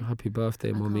tomorrow. Happy birthday,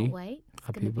 I mummy. can't wait. It's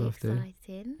Happy gonna birthday. be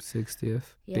exciting. 60th.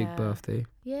 Yeah. Big birthday.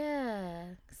 Yeah.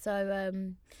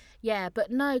 So, yeah,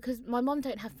 but no, because my mum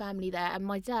don't have family there, and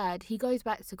my dad, he goes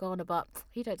back to Ghana, but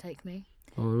he don't take me.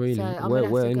 Oh, really? So I'm gonna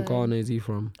Where have to in go. Ghana is he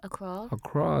from? Accra.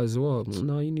 Accra as well.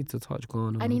 No, you need to touch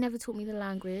Ghana. And he man. never taught me the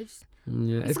language.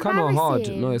 Yeah, It's it's kind of hard.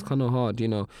 No, embarrassing. it's kind of hard. You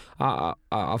know,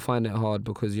 I find it hard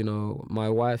because, you know, my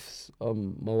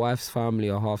wife's family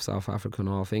are half South African,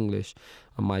 half English,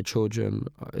 and my children,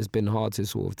 it's been hard to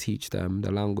sort of teach them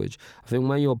the language. I think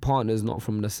when your partner's not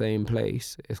from the same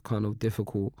place, it's kind of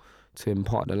difficult to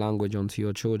impart the language onto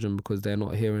your children because they're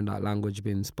not hearing that language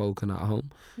being spoken at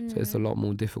home. So it's a lot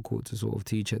more difficult to sort of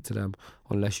teach it to them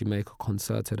unless you make a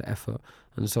concerted effort.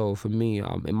 And so for me,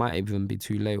 it might even be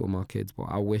too late with my kids, but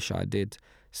I wish I did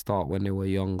start when they were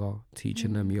younger,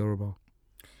 teaching them Yoruba.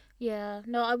 Yeah.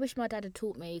 No, I wish my dad had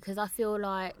taught me because I feel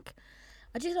like,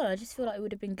 I just feel like it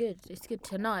would have been good. It's good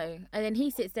to know. And then he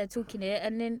sits there talking it,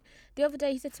 and then the other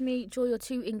day he said to me, Joy, you're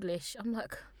too English. I'm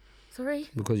like, Sorry?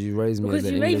 Because you raised me Because as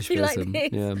an you made English me like person. this.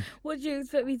 Yeah. What do you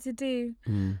expect me to do?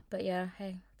 Mm. But yeah,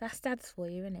 hey, that's dads for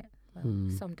you, innit? Well,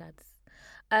 some dads.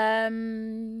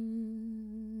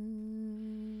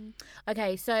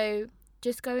 Okay, so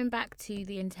just going back to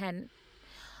the intent.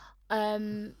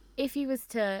 If you was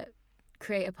to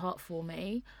create a part for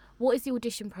me, what is the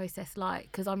audition process like?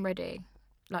 Because I'm ready,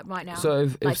 like right now. So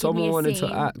if Like, give me someone a wanted scene.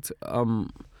 to act,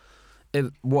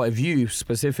 if you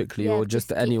specifically, Yeah, or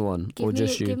just anyone, or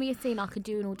just you? Give me a scene. I could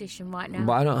do an audition right now.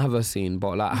 But I don't have a scene.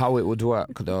 But like how it would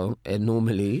work though, it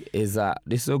normally is that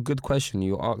this is a good question.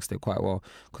 You asked it quite well,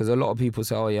 because a lot of people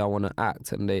say, "Oh yeah, I want to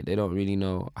act," and they don't really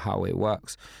know how it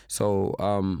works. So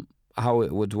how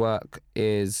it would work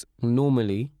is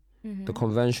normally the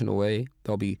conventional way.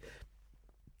 There'll be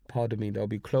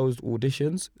closed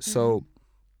auditions. So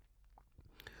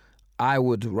I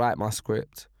would write my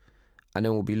script, and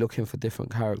then we'll be looking for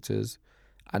different characters,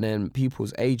 and then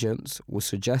people's agents will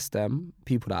suggest them.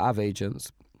 People that have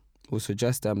agents will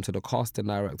suggest them to the casting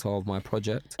director of my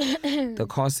project. The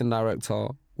casting director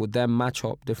would then match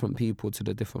up different people to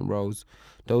the different roles.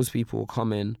 Those people will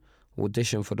come in,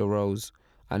 audition for the roles,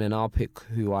 and then I'll pick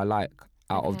who I like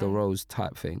out of the roles,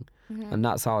 type thing. And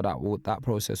that's how that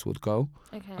process would go.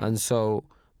 Okay. And so,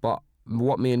 but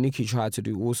what me and Nikki try to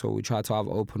do also, we try to have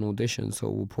open auditions. So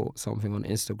we'll put something on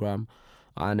Instagram,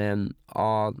 and then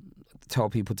I'll tell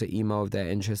people to email if they're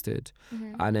interested,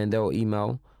 and then they'll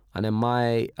email, and then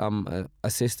my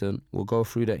assistant will go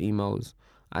through the emails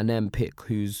and then pick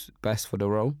who's best for the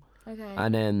role. Okay.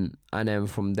 And then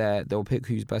from there they'll pick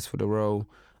who's best for the role,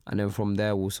 and then from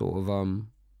there we'll sort of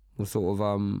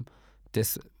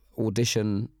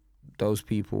audition those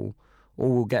people, or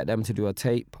we'll get them to do a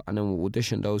tape, and then we'll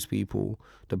audition those people,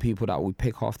 the people that we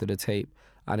pick after the tape,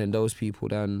 and then those people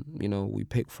then, we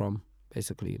pick from,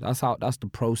 basically. That's the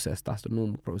process. That's the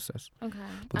normal process. Okay.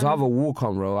 But to have a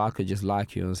walk-on role, I could just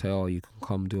like you and say, oh, you can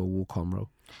come do a walk-on role.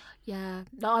 Yeah.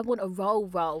 No, I want a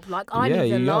role. Like, I need the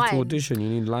you lines. have to audition. You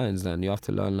need lines then. You have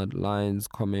to learn the lines,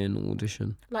 come in,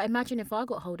 audition. Like, imagine if I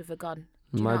got hold of a gun.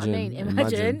 Do you Imagine. know what I mean?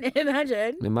 Imagine. Do you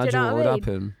know what would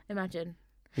happen. Imagine.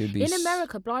 In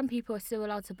America, blind people are still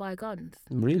allowed to buy guns.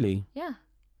 Really? Yeah.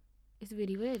 It's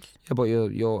really weird. Yeah, but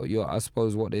you're I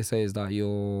suppose what they say is that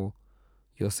your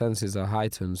senses are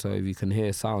heightened, so if you can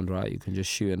hear sound, right, you can just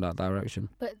shoot in that direction.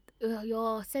 But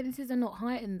your senses are not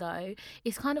heightened, though.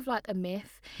 It's kind of like a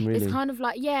myth. Really? It's kind of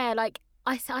like, yeah, like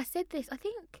I said this, I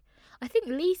think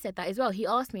Lee said that as well. He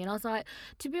asked me and I was like,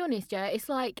 to be honest, yeah, it's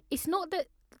like, it's not that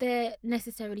they're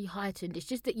necessarily heightened, it's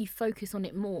just that you focus on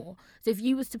it more. So if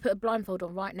you was to put a blindfold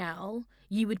on right now,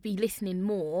 you would be listening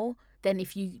more than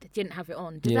if you didn't have it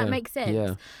on. Does that make sense?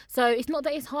 Yeah. So it's not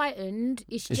that it's heightened,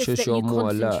 it's just that you're you more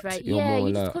concentrate. alert.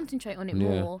 You just concentrate on it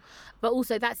more. But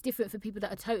also that's different for people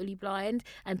that are totally blind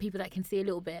and people that can see a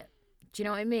little bit. Do you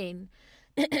know what I mean?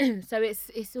 So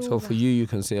it's all. So for you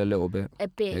can see a little bit. A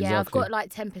bit, exactly. yeah. I've got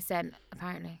like 10%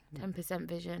 apparently, 10%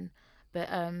 vision. But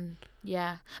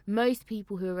yeah, most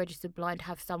people who are registered blind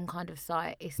have some kind of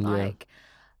sight. It's like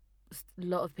a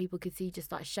lot of people could see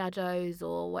just like shadows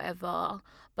or whatever.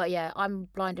 But yeah, I'm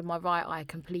blind in my right eye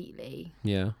completely.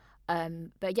 Yeah.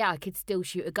 But yeah, I could still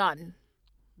shoot a gun.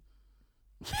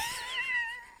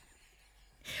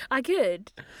 I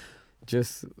could.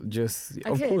 Just.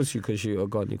 Of course, you can shoot a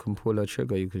gun. You can pull a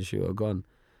trigger. You can shoot a gun.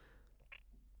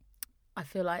 I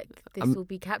feel like this will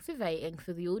be captivating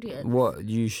for the audience. What,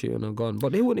 you shooting a gun?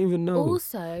 But they wouldn't even know.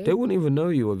 Also, they wouldn't even know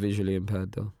you were visually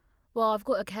impaired, though. Well, I've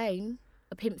got a cane,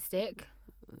 a pimp stick.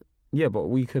 Yeah, but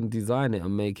we can design it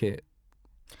and make it.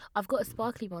 I've got a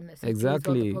sparkly one that says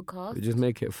exactly. the podcast. We just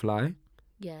make it fly.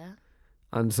 Yeah.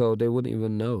 And so they wouldn't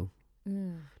even know.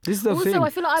 This is the also, thing. Also, I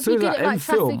feel like I'd be good at like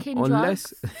trafficking drugs.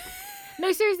 Unless...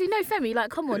 No, seriously, no, Femi,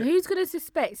 like, come on, who's going to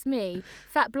suspect me,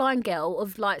 fat blind girl,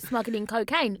 of, like, smuggling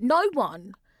cocaine? No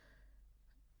one.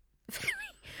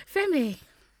 Femi.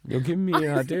 You're giving me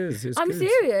ideas. I'm good.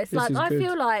 serious. Like, I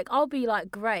feel like I'll be,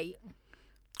 like, great.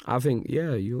 I think,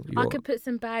 yeah, I could put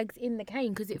some bags in the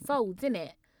cane because it folds,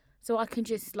 innit? So I can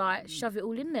just, like, shove it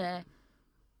all in there.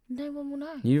 No one will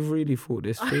know. You've really thought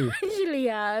this through.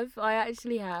 I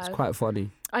actually have. It's quite funny.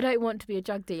 I don't want to be a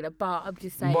drug dealer, but I'm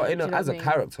just saying. But as a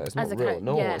character, it's not real.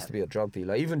 No one yeah. wants to be a drug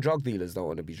dealer. Even drug dealers don't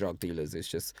want to be drug dealers. It's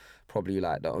just probably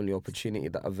like the only opportunity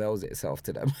that avails itself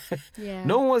to them. Yeah.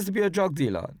 No one wants to be a drug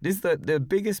dealer. This is the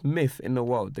biggest myth in the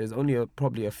world. There's only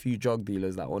probably a few drug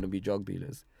dealers that want to be drug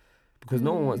dealers. Because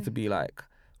no one wants to be like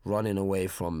running away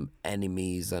from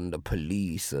enemies and the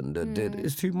police and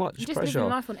it's too much You just pressure.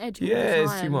 living life on edge all the Yeah,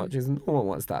 it's too time. much. No one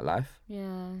wants that life.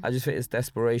 Yeah. I just think it's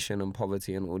desperation and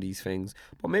poverty and all these things.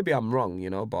 But maybe I'm wrong, you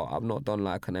know, but I've not done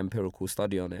like an empirical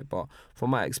study on it. But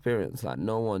from my experience, like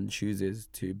no one chooses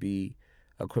to be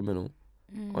a criminal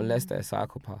unless they're a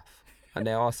psychopath. And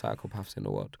there are psychopaths in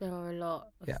the world. There are a lot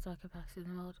of Yeah. psychopaths in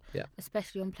the world. Yeah.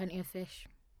 Especially on Plenty of Fish.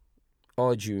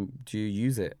 Or do you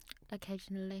use it?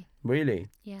 Occasionally. Really?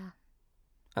 Yeah.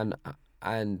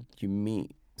 And you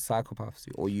meet psychopaths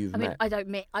or you've I mean, met?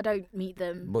 I don't meet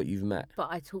them, But you've met? but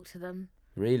I talk to them.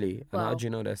 Really? And how Well- do you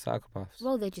know they're psychopaths?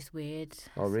 Well, they're just weird.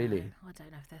 Oh, really? So I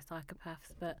don't know if they're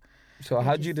psychopaths, but So they're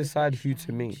how do you just a decide bit who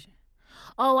to meet? strange.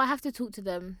 Oh, I have to talk to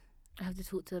them. I have to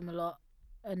talk to them a lot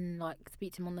and like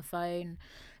speak to them on the phone.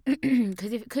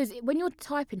 Because when you're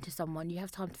typing to someone, you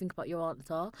have time to think about your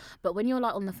answer. But when you're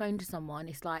like on the phone to someone,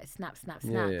 it's like snap, snap,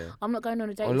 snap. Yeah. I'm not going on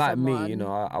a date Or with like someone. me, you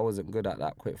know, I wasn't good at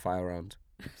that quick fire round.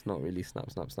 It's not really snap,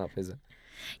 snap, snap, is it?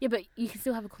 Yeah, but you can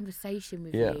still have a conversation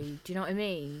with Yeah. you. Do you know what I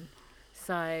mean?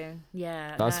 So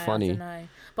yeah, That's no, funny. I don't know.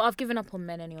 But I've given up on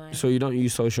men anyway. So you don't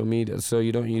use social media. So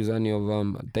you don't use any of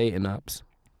dating apps.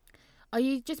 Are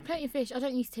you just Plenty of Fish? I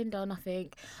don't use Tinder or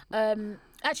nothing.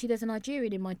 Actually, there's a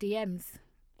Nigerian in my DMs.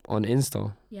 On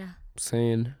Insta, Yeah,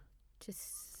 saying, just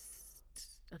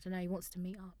I don't know. He wants to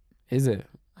meet up. is it?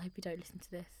 I hope you don't listen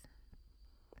to this.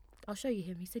 I'll show you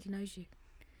him. He said he knows you.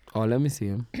 Oh, let me see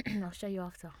him. I'll show you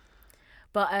after.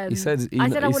 But He said. I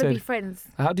said I want to be friends.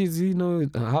 How does he know?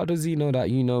 How does he know that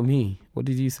you know me? What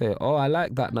did you say? Oh, I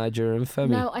like that Nigerian Femi.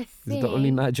 No, I He's think the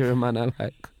only Nigerian man I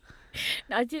like.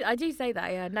 I do say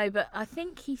that. Yeah, no, but I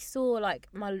think he saw like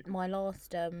my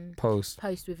last Post.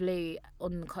 post with Lee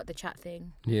on the chat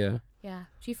thing. Yeah. Yeah.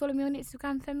 Do you follow me on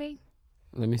Instagram, Femi?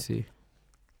 Let me see.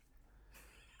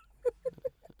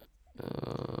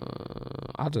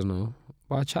 I don't know.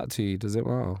 Why chat to you? Does it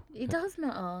matter? It does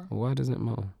matter Why does it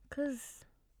matter? because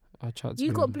I chat to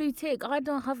you got him. blue tick. I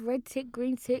don't have red tick,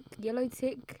 green tick, yellow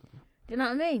tick. Do you know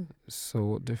what I mean? So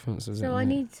what difference does it So I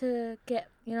make? need to get,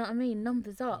 you know what I mean,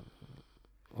 numbers up.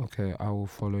 Okay, I will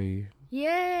follow you.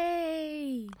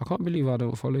 Yay! I can't believe I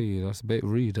don't follow you. That's a bit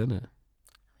rude, isn't it?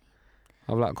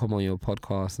 I've like come on your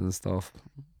podcast and stuff,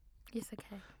 It's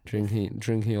okay.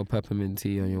 drinking your peppermint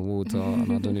tea and your water,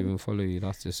 and I don't even follow you.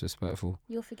 That's disrespectful.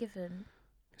 You're forgiven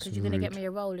It's because you're going to get rude. me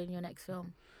a role in your next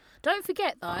film. Don't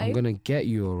forget though. I'm gonna get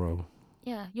you a role.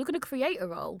 Yeah, you're going to create a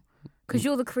role because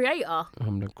you're the creator.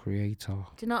 I'm the creator.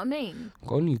 Do you know what I mean?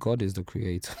 Only God is the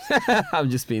creator. I'm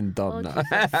just being dumb Oh, now.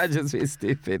 Jesus. I'm just being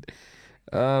stupid.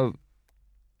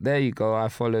 There you go. I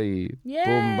follow you. Yay!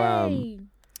 Boom, bam.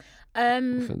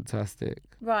 Um, Fantastic.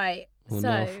 right. We're So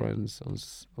now friends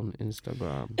on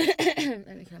Instagram.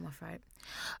 let me clear my throat.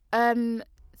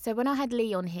 So when I had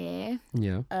Lee on here,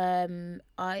 Yeah.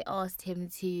 I asked him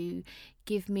to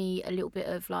give me a little bit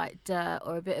of like dirt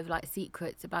or a bit of like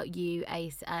secrets about you,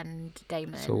 Ace, and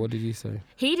Damon. So what did you say?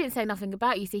 He didn't say nothing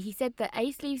about you. See, he said that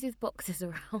Ace leaves his boxes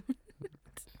around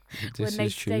This when they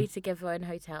is stay true. together in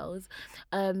hotels.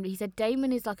 He said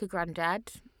Damon is like a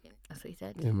granddad. That's what he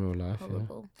said. In real life, yeah.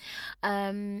 Horrible.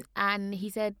 And he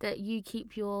said that you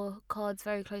keep your cards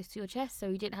very close to your chest,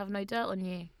 so he didn't have no dirt on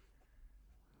you.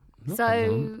 No,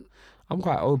 So I'm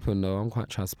quite open though. I'm quite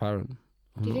transparent.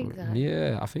 Do you think so?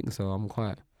 Yeah, I think so. I'm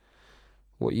quite.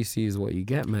 What you see is what you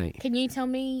get, mate. can you tell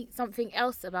me something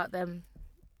else about them?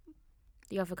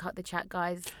 The other Cut the Chat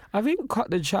guys. I think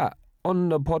cut the chat on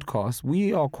the podcast.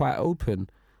 We are quite open.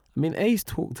 I mean, Ace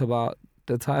talked about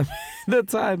the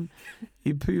time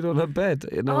he pooed on a bed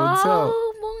in a hotel.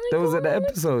 Oh my There was an God.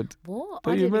 episode. What?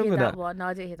 Don't I you didn't hear remember that that? one. No,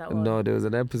 I didn't hear that one. No, there was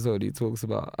an episode he talks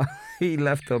about he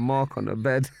left a mark on the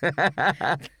bed.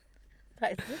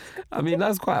 That is, I mean,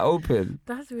 that's quite open.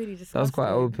 that's really disgusting. That's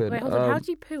quite open. Wait, hold on. How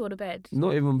do you poo on a bed?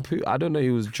 Not even poo. I don't know. He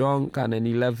was drunk and then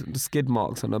he left skid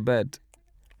marks on the bed.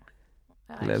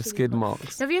 That He left actually skid is-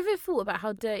 marks. Have you ever thought about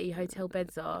how dirty hotel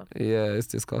beds are? Yeah, it's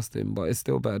disgusting, but it's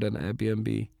still better than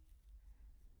Airbnb.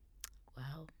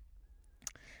 Wow.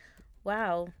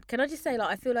 Wow. Can I just say, like,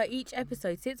 I feel like each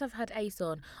episode, since I've had Ace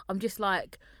on,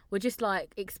 we're just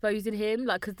like exposing him,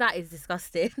 like, because that is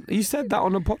disgusting. He said that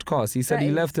on the podcast. He said That he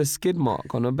is- left a skid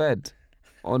mark on a bed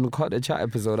on Cut the Chat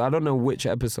episode. I don't know which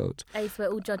episode. Ace, we're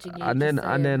all judging you. And then just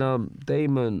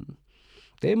saying.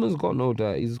 Damon's got no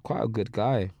dirt. He's quite a good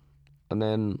guy. And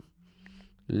then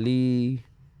Lee,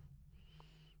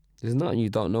 there's nothing you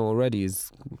don't know already.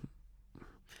 Is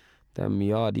them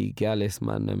yardy gallus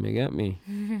man, them, you get me?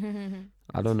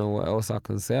 I don't know what else I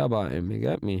can say about him, you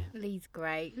get me? Lee's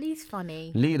great. Lee's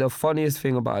funny. Lee, the funniest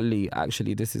thing about Lee,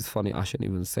 actually, this is funny. I shouldn't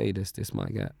even say this. This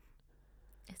might get.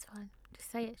 It's fine. Just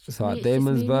say it. So at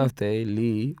Damon's birthday,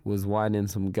 Lee was whining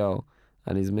some girl,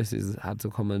 and his missus had to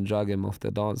come and drag him off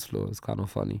the dance floor. It's kind of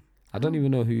funny. I don't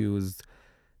even know who he was.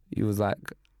 He was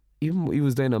like, he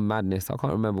was doing a madness. I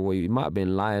can't remember what he might have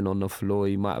been lying on the floor.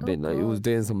 He might have been like, he was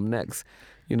doing some next,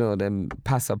 them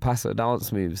passa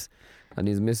dance moves, and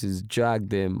his missus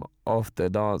dragged him off the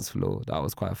dance floor. That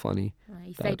was quite funny.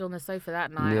 He stayed on the sofa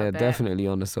that night. Yeah, definitely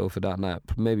on the sofa that night,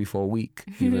 maybe for a week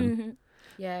even.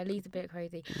 Yeah, Lee's a bit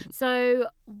crazy. So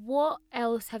what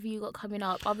else have you got coming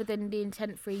up other than the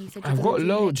Intent Free? I've got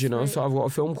loads, So I've got a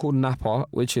film called Napa,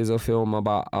 which is a film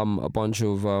about a bunch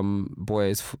of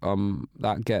boys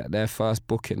that get their first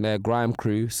booking. They're grime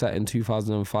crew set in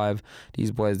 2005.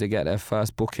 These boys, they get their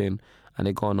first booking and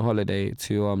they go on holiday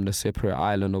to the Cypriot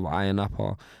island of Ayia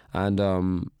Napa,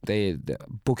 and they're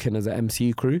booking as an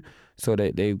MC crew. So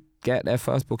they get their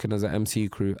first booking as an MC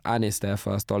crew and it's their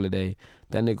first holiday.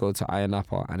 Then they go to Ayia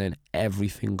Napa and then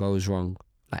everything goes wrong.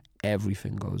 Like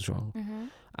everything goes wrong.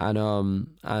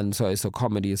 And so it's a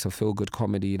comedy, it's a feel-good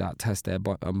comedy that tests their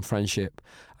friendship,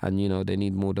 and they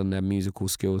need more than their musical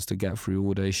skills to get through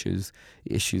all the issues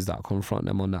that confront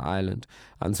them on the island.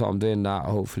 And so I'm doing that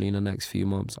hopefully in the next few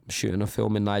months. I'm shooting a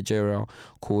film in Nigeria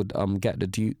called Get the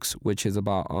Dukes, which is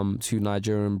about two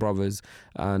Nigerian brothers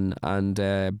and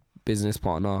their business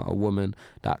partner, a woman,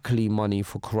 that clean money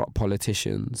for corrupt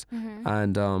politicians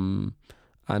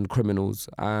and criminals,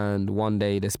 and one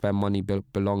day they spend money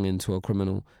belonging to a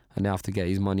criminal and they have to get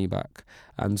his money back.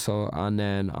 And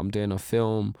then I'm doing a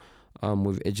film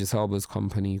with Idris Elba's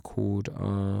company called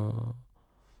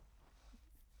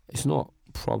it's not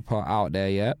proper out there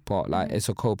yet, but it's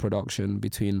a co-production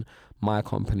between my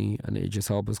company and Idris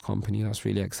Elba's company. That's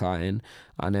really exciting.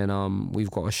 And then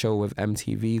we've got a show with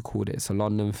MTV called It's a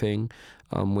London Thing,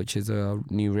 which is a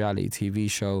new reality TV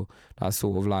show that's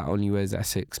sort of like Only Where's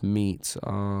Essex meets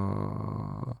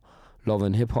Love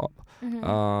and Hip Hop.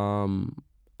 I'm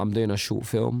doing a short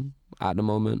film at the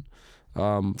moment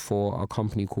for a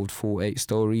company called 48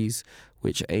 Stories,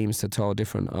 which aims to tell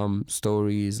different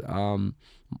stories,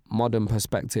 modern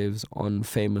perspectives on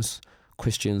famous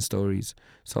Christian stories.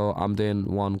 So I'm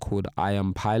doing one called I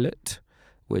Am Pilate,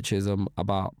 which is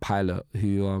about Pilate,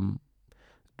 who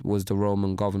was the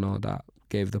Roman governor that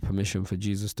gave the permission for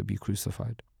Jesus to be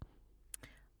crucified.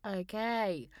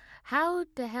 Okay. How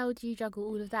the hell do you juggle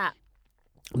all of that?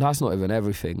 That's not even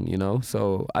everything,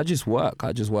 So I just work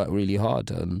really hard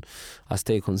and I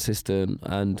stay consistent.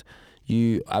 And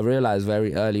I realised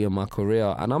very early in my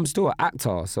career, and I'm still an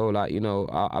actor, so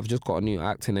I've just got a new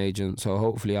acting agent, so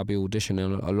hopefully I'll be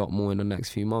auditioning a lot more in the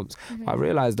next few months. I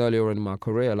realised earlier in my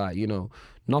career,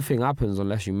 nothing happens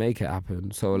unless you make it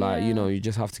happen. So you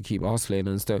just have to keep hustling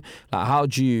and stuff. How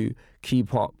do you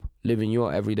keep up living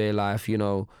your everyday life,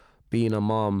 being a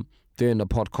mom, doing the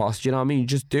podcast, you know what I mean? You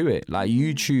just do it.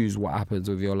 You choose what happens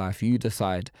with your life. You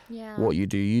decide what you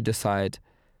do. You decide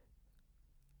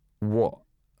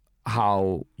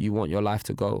how you want your life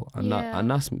to go, and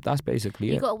that's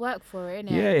basically it. You got to work for it,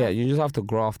 innit? Yeah. You just have to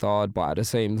graft hard, but at the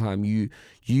same time,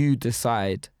 you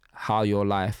decide how your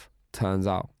life turns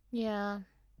out. Yeah,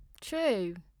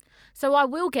 true. So I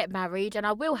will get married and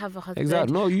I will have a husband.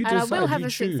 Exactly. No, you decide. And I will have a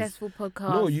successful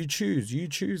podcast. No, you choose. You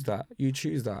choose that.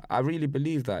 I really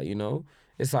believe that.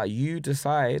 It's like you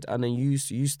decide, and then you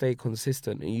stay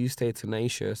consistent and you stay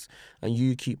tenacious and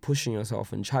you keep pushing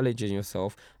yourself and challenging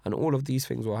yourself, and all of these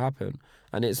things will happen.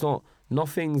 And it's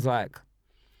nothing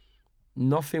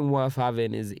worth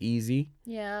having is easy.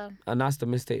 Yeah. And that's the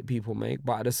mistake people make.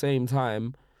 But at the same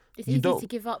time, it's easy to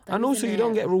give up though, and also you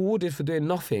don't get rewarded for doing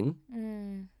nothing.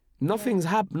 Nothing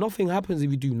happens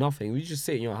if you do nothing. If you just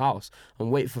sit in your house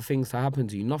and wait for things to happen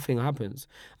to you, nothing happens.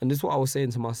 And this is what I was saying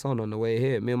to my son on the way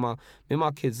here. Me and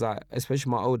my kids,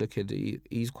 especially my older kid,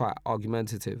 he's quite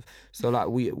argumentative. So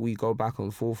we go back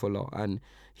and forth a lot. And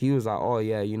he was like, oh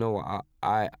yeah, you know what?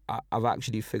 I've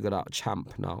actually figured out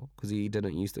Champ now, because he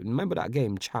didn't used to. Remember that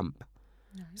game, Champ?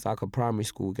 No. It's like a primary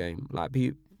school game.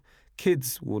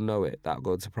 Kids will know it that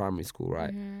go to primary school,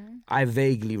 right? I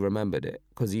vaguely remembered it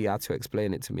because he had to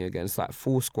explain it to me again. It's like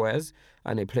 4 squares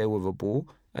and they play with a ball,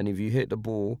 and if you hit the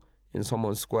ball in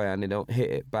someone's square and they don't hit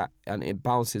it back and it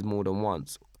bounces more than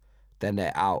once, then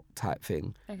they're out type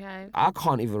thing. Okay. I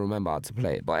can't even remember how to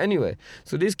play it. But anyway,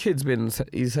 so this kid's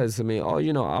he says to me,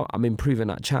 oh, I'm improving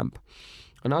at Champ.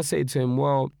 And I say to him,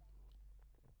 well,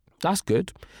 that's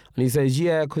good. And he says,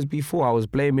 yeah, because before I was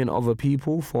blaming other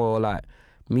people for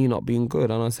me not being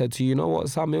good. And I said to you know what,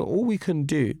 Samuel, all we can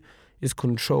do is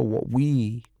control what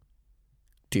we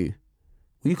do.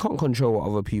 We can't control what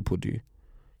other people do.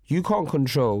 You can't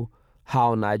control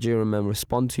how Nigerian men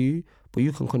respond to you, but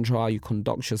you can control how you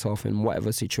conduct yourself in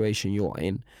whatever situation you're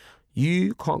in.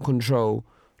 You can't control,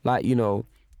 like, you know,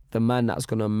 the man that's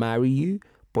going to marry you,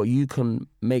 but you can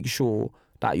make sure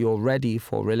that you're ready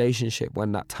for a relationship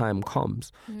when that time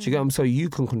comes. Do you get what I'm saying? So you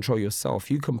can control yourself.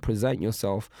 You can present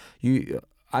yourself.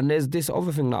 And there's this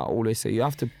other thing that I always say. You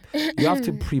have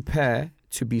to prepare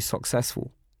to be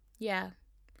successful. Yeah.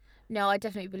 No, I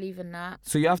definitely believe in that.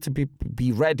 So you have to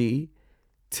be ready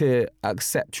to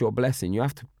accept your blessing. You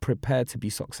have to prepare to be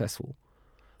successful.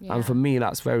 Yeah. And for me,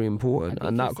 that's very important.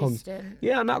 And that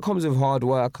comes with hard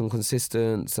work and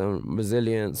consistency and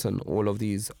resilience and all of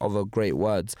these other great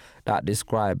words that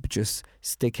describe just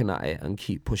sticking at it and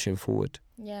keep pushing forward.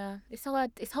 Yeah, it's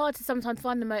hard. It's hard to sometimes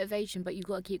find the motivation, but you've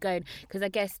got to keep going. Because I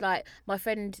guess, like, my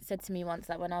friend said to me once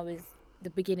that when I was the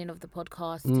beginning of the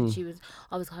podcast,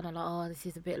 I was kind of like, oh, this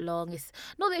is a bit long. It's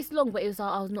not that it's long, but it was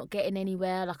like I was not getting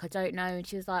anywhere. Like, I don't know. And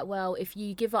she was like, well, if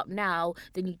you give up now,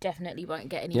 then you definitely won't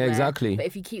get anywhere. Yeah, exactly. But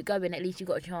if you keep going, at least you've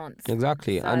got a chance.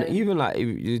 Exactly. So, and even like if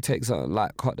you take something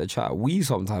like Cut the Chat, we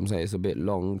sometimes say it's a bit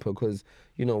long because,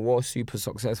 you know, we're super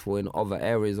successful in other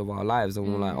areas of our lives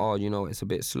and we're like, oh, you know, it's a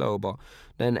bit slow. But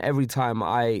then every time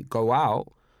I go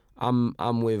out,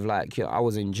 I'm with, like, you know, I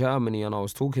was in Germany and I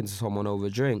was talking to someone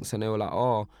over drinks and they were like,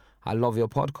 oh, I love your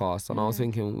podcast. And I was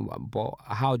thinking, but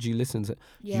how do you listen to...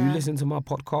 You listen to my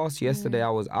podcast? Yesterday I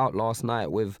was out last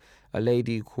night with a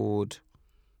lady called...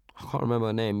 I can't remember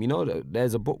her name. You know,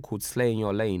 there's a book called Slay in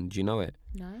Your Lane. Do you know it?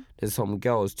 No. There's some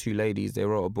girls, 2 ladies, they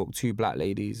wrote a book, 2 black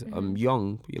ladies,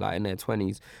 young, like in their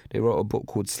 20s. They wrote a book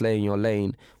called Slay in Your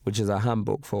Lane, which is a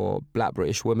handbook for black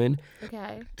British women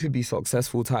to be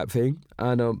successful type thing.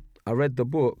 And I read the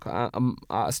book.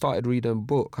 I started reading the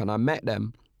book and I met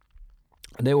them.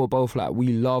 And they were both like, we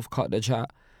love Cut the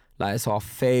Chat. Like, it's our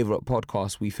favourite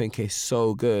podcast. We think it's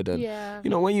so good. And, you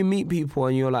know, when you meet people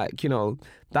and you're like, you know,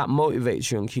 that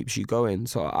motivates you and keeps you going.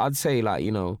 So I'd say, like,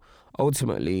 you know,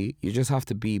 ultimately, you just have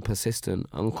to be persistent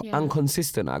and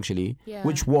consistent, actually,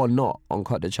 which we're not on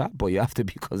Cut the Chat, but you have to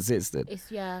be consistent.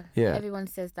 Everyone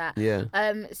says that.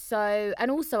 So,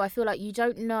 and also, I feel like you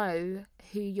don't know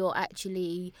who you're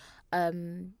actually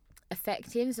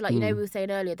affecting. So, like, you know, we were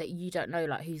saying earlier that you don't know,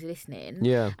 like, who's listening.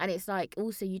 And it's like,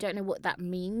 also, you don't know what that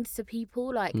means to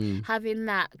people. Like, having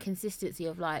that consistency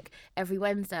of, like, every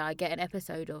Wednesday I get an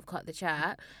episode of Cut the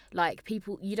Chat. Like,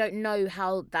 people, you don't know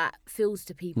how that feels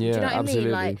to people. Do you know what I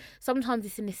mean? Like, sometimes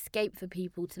it's an escape for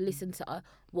people to listen to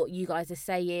what you guys are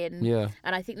saying.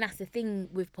 And I think that's the thing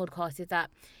with podcasts, is that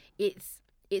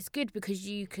it's good because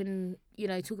you can, you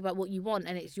know, talk about what you want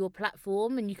and it's your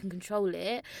platform and you can control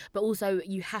it, but also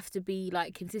you have to be,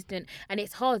 like, consistent. And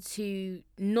it's hard to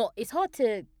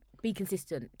be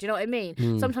consistent. Do you know what I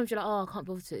mean? Sometimes you're like, oh, I can't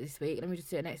bother to do it this week, let me just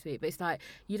do it next week. But it's like,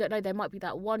 you don't know, there might be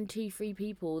that 1, 2, 3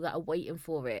 people that are waiting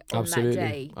for it on that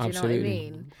day. Do you know what I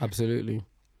mean? Absolutely.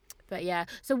 But yeah,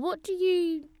 so what do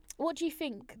you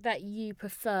think that you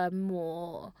prefer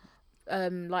more?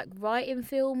 Like writing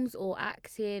films or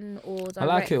acting or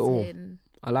directing?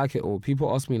 I like it all.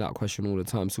 People ask me that question all the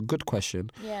time. It's a good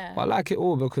question. Yeah. But I like it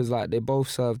all because, like, they both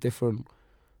serve different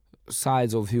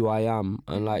sides of who I am.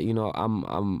 And, like, you know,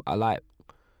 I like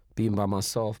being by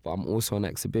myself, but I'm also an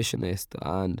exhibitionist,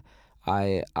 and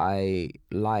I'm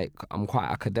quite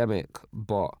academic,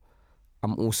 but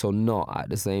I'm also not at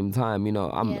the same time. You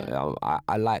know,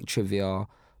 I like trivia,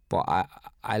 but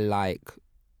I like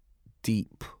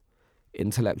deep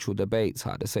intellectual debates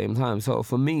at the same time. So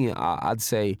for me, I'd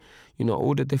say, you know,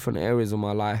 all the different areas of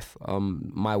my life,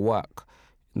 my work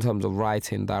in terms of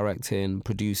writing, directing,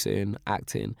 producing,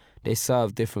 acting, they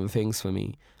serve different things for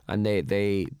me. And they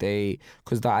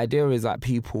because the idea is that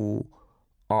people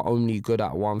are only good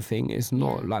at one thing. It's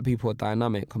not like people are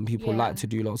dynamic and people like to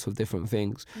do lots of different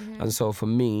things. And so for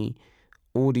me,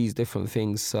 all these different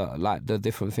things, like the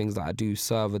different things that I do,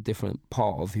 serve a different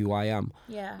part of who I am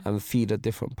and feed a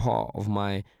different part of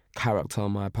my character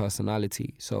and my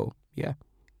personality. So, yeah.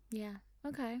 Yeah,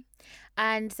 okay.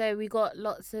 And so we got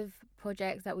lots of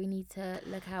projects that we need to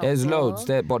look out There's for. Loads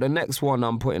there, but the next one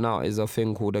I'm putting out is a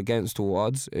thing called Against All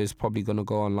Odds. It's probably going to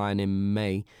go online in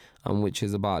May, which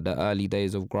is about the early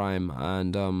days of grime.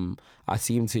 And I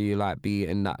seem to, like, be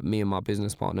in that, me and my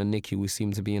business partner Nikki, we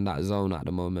seem to be in that zone at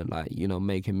the moment, like, you know,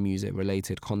 making music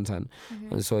related content.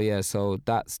 And so, yeah, so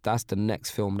that's the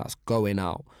next film that's going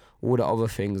out. All the other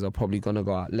things are probably going to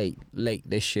go out late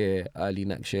this year, early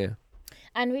next year.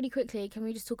 And really quickly, can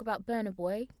we just talk about Burna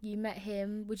Boy? You met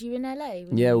him. Was you in LA?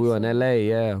 Yeah, we were in LA.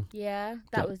 Yeah. Yeah,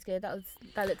 that was good. That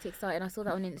looked exciting. I saw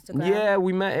that on Instagram. Yeah,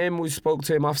 we met him. We spoke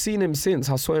to him. I've seen him since.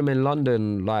 I saw him in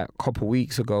London like a couple of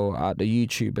weeks ago at the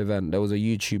YouTube event. There was a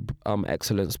YouTube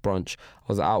excellence brunch. I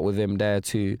was out with him there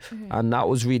too, and that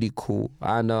was really cool.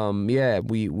 And yeah,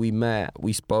 we met.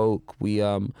 We spoke. We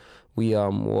we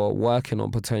were working on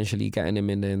potentially getting him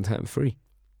in the Intent 3.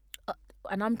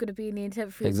 And I'm going to be in the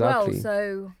Intent 3 Exactly. as well,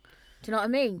 so... Do you know what I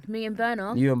mean? Me and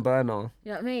Burner. You and Burner.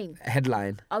 You know what I mean?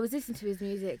 Headline. I was listening to his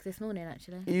music this morning,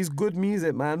 actually. He's good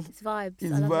music, man. It's vibes.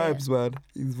 His I love vibes, it. man.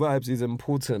 His vibes is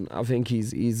important. I think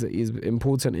he's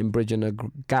important in bridging a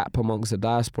gap amongst the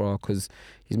diaspora because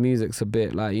his music's a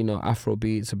bit like, you know, Afro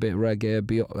beats, a bit reggae,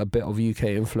 a bit of UK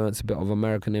influence, a bit of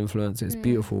American influence. It's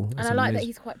beautiful. And I like that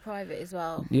he's quite private as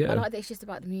well. Yeah. I like that it's just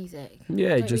about the music. Yeah,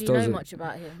 I it don't just really doesn't know much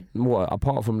about him. What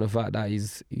apart from the fact that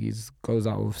he's goes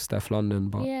out with Steph London,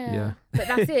 but yeah. But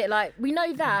that's it. Like, we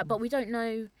know that, but we don't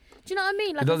know. Do you know what I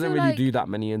mean? Like, He doesn't I feel really like do that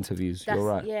many interviews. You're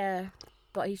right. Yeah,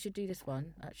 but he should do this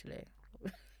one actually.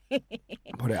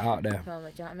 Put it out there. Do you know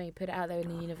what I mean? Put it out there in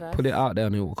the universe. Put it out there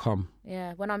and it will come.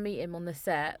 Yeah, when I meet him on the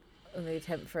set on the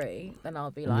Attempt 3, then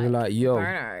I'll be And like, you're like, yo,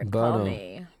 Burner, call Burner.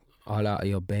 me. All out of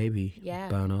your baby. Yeah,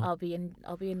 Burner. I'll be in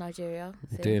Nigeria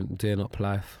soon. Doing up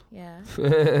life. Yeah, do you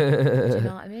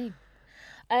know what I mean?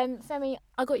 Femi,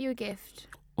 I got you a gift.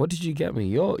 What did you get me?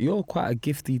 You're quite a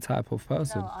gifty type of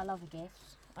person. No, I love a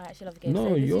gift. I actually love a gift. No, so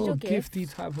this is you're your a gift.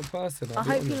 gifty type of person. I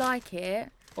hope you like it.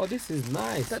 Oh, this is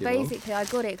nice. But you know? basically, I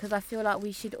got it because I feel like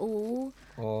we should all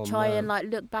try and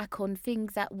like look back on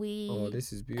things that we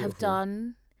this is beautiful. have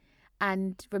done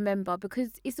and remember, because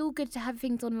it's all good to have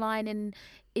things online and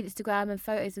Instagram and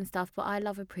photos and stuff, but I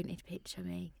love a printed picture,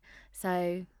 me.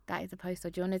 So that is a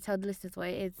poster. Do you want to tell the listeners what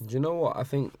it is? Do you know what? I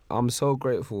think I'm so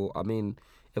grateful. I mean,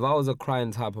 if I was a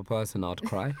crying type of person, I'd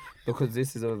cry because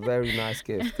this is a very nice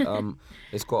gift.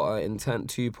 It's got an Intent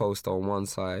 2 poster on one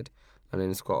side, and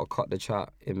then it's got a Cut the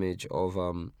Chat image of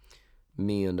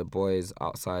me and the boys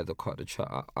outside the Cut the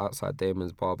Chat outside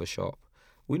Damon's barber shop.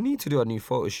 We need to do a new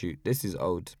photo shoot. This is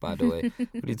old, by the way.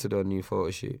 We need to do a new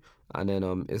photo shoot. And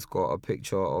then it's got a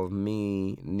picture of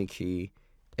me, Nikki,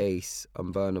 Ace,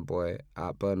 and Burna Boy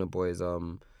at Burna Boy's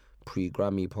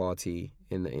pre-Grammy party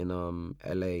in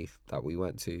LA that we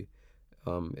went to.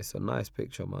 It's a nice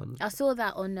picture, man. I saw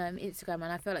that on Instagram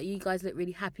and I felt like you guys look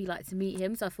really happy like to meet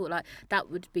him, so I thought like that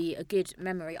would be a good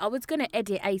memory. I was going to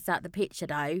edit Ace out the picture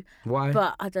though. Why?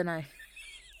 But I don't know.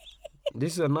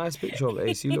 This is a nice picture of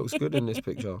Ace. He looks good in this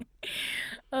picture.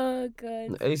 Oh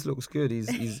god. Ace looks good.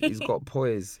 He's got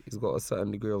poise. He's got a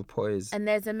certain degree of poise. And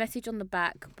there's a message on the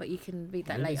back, but you can read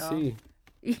that later. Let me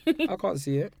see. I can't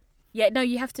see it. Yeah, no,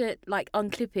 you have to like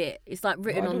unclip it. It's like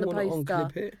written on the poster. I don't want to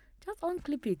unclip it. Just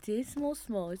unclip it. It's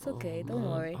small. It's okay. Don't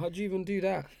worry. How'd you even do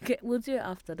that? Okay, we'll do it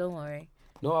after. Don't worry.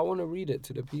 No, I want to read it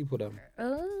to the people then.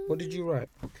 Oh. What did you write?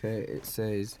 Okay, it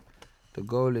says, the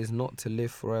goal is not to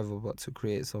live forever, but to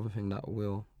create something that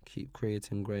will keep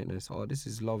creating greatness. Oh, this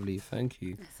is lovely. Thank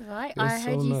you. That's all right. You're I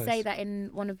heard so you nice. say that in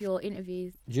one of your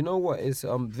interviews. Do you know what? It's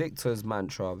Victor's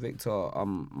mantra. Victor,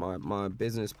 my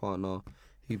business partner,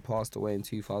 who passed away in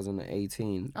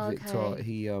 2018. Okay. Victor,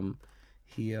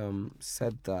 he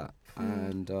said that,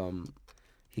 and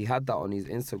he had that on his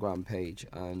Instagram page,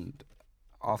 and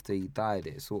after he died,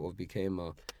 it sort of became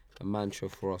a mantra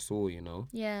for us all, you know.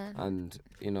 Yeah. And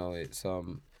you know, it's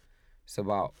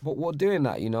about, but we're doing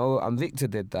that, you know. And Victor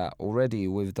did that already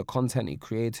with the content he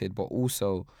created, but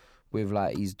also with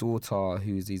like his daughter,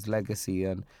 who's his legacy,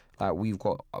 and like we've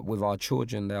got with our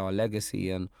children, they're our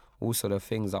legacy, and also the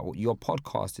things that your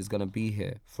podcast is gonna be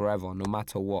here forever, no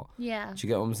matter what. Yeah. Do you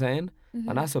get what I'm saying? Mm-hmm.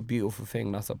 And that's a beautiful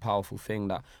thing. That's a powerful thing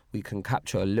that we can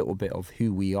capture a little bit of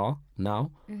who we are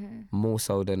now, more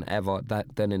so than ever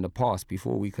than in the past.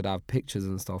 Before we could have pictures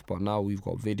and stuff, but now we've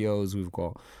got videos, we've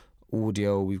got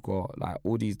audio, we've got like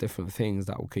all these different things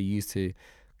that we could use to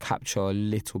capture a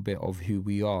little bit of who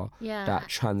we are. Yeah. That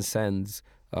transcends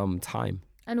time.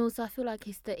 And also, I feel like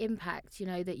it's the impact, you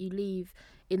know, that you leave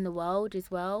in the world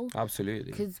as well. Absolutely.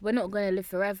 Because we're not going to live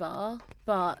forever,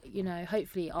 but, you know,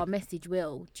 hopefully our message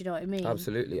will. Do you know what I mean?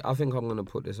 Absolutely. I think I'm going to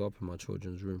put this up in my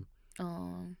children's room.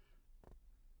 Oh.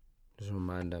 Just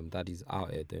remind them Daddy's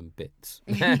out here doing bits.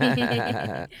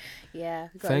 Yeah.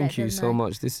 Thank you so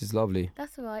much. This is lovely.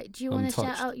 That's all right. Do you I'm want to shout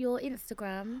touched. out your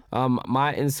Instagram?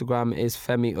 My Instagram is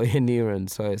Femi Oyeniran,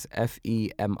 so it's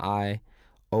FemiOyeniran.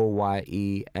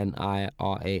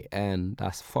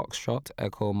 That's Foxtrot,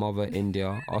 Echo Mother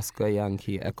India, Oscar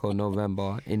Yankee, Echo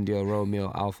November, India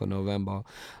Romeo, Alpha November.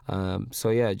 So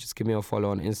yeah, just give me a follow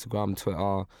on Instagram, Twitter.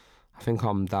 I think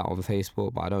I'm that on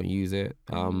Facebook, but I don't use it.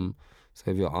 So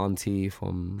if you're auntie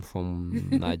from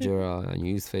Nigeria and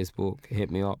you use Facebook, hit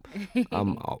me up.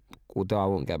 Although I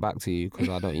won't get back to you because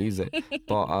I don't use it.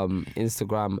 But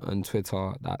Instagram and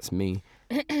Twitter, that's me.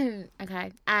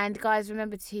 Okay. And guys,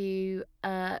 remember to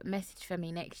message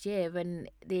Femi next year when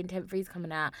the Intent 3's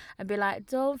coming out and be like,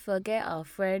 don't forget our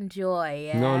friend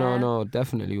Joy. Yeah? No.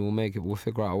 Definitely, we'll make it. We'll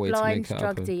figure out a way Blind to make it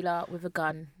drug happen. dealer with a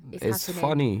gun. It's happening.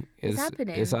 funny. It's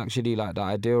happening. It's actually like the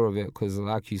idea of it, because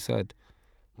like you said,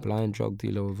 blind drug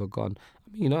dealer with a gun.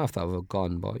 I mean, you don't have to have a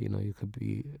gun, but you could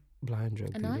be blind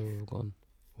drug dealer knife? with a gun.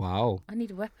 Wow. I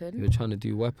need a weapon. You're trying to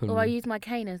do weaponry. Or I use my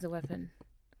cane as a weapon.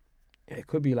 It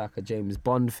could be like a James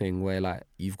Bond thing where like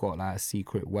you've got like a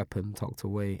secret weapon tucked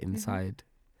away inside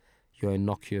your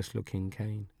innocuous looking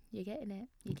cane. You're getting it.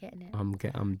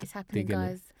 It's happening,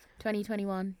 guys.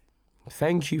 2021.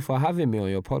 Thank you for having me on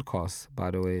your podcast,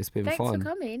 by the way. It's been fun. Thanks for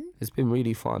coming. It's been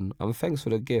really fun. And thanks for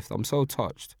the gift. I'm so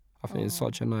touched. I think it's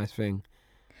such a nice thing.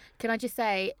 Can I just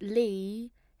say,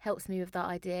 Lee helps me with that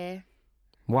idea.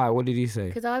 Why? What did he say?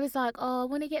 Because I was like, I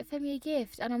want to get Femi a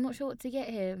gift and I'm not sure what to get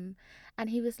him. And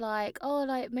he was like,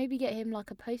 maybe get him like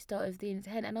a poster of the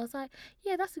Intent. And I was like,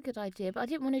 yeah, that's a good idea. But I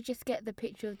didn't want to just get the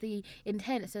picture of the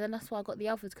Intent. So then that's why I got the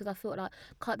others, because I thought like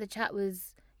Cut the Chat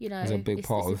was, it's a big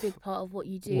part of what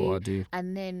you do. What I do.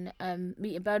 And then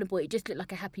meeting Burna Boy, it just looked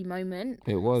like a happy moment.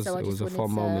 It was. So it was a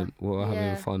fun moment. We were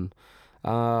having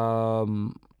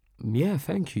fun. Yeah,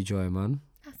 thank you, Joy, man.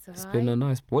 That's all right. It's been a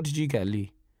nice... What did you get,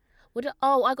 Lee?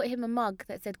 I got him a mug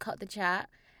that said Cut the Chat,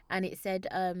 and it said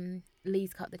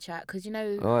Lee's Cut the Chat, because it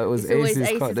was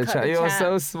Ace's Cut the Chat. You're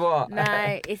so smart.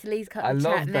 No, it's Lee's Cut the Chat now.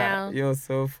 I love that. now. You're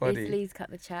so funny. It's Lee's Cut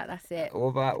the Chat. That's it. What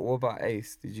about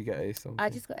Ace? Did you get Ace something? I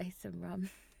just got Ace some rum.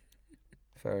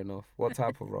 Fair enough. What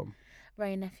type of rum?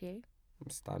 Ray and Nephew.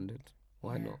 Standard.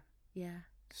 Why not? Yeah.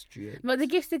 Straight. But the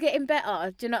gifts are getting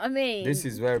better. Do you know what I mean? This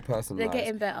is very personal. They're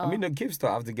getting better. I mean, the gifts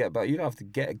don't have to get better. You don't have to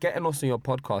getting us on your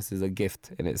podcast is a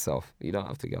gift in itself. You don't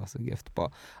have to get us a gift. But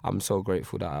I'm so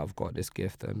grateful that I've got this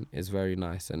gift, and it's very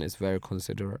nice and it's very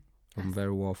considerate. I'm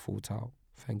very well thought out.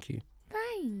 Thank you.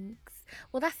 Thanks.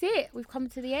 Well, that's it. We've come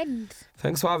to the end.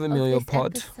 Thanks for having me on your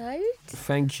pod. Episode.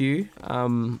 Thank you.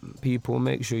 People,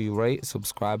 make sure you rate,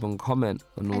 subscribe, and comment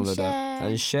on all of that.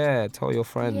 And share. Tell your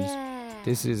friends. Yeah.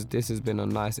 This has been a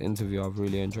nice interview. I've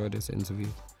really enjoyed this interview.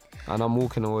 And I'm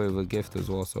walking away with a gift as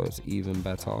well, so it's even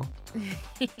better.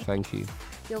 Thank you.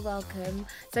 You're welcome.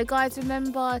 So guys,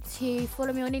 remember to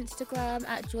follow me on Instagram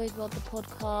at Joy's World the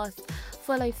Podcast.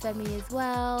 Follow Femi as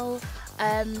well.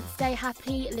 Stay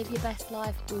happy, live your best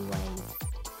life always.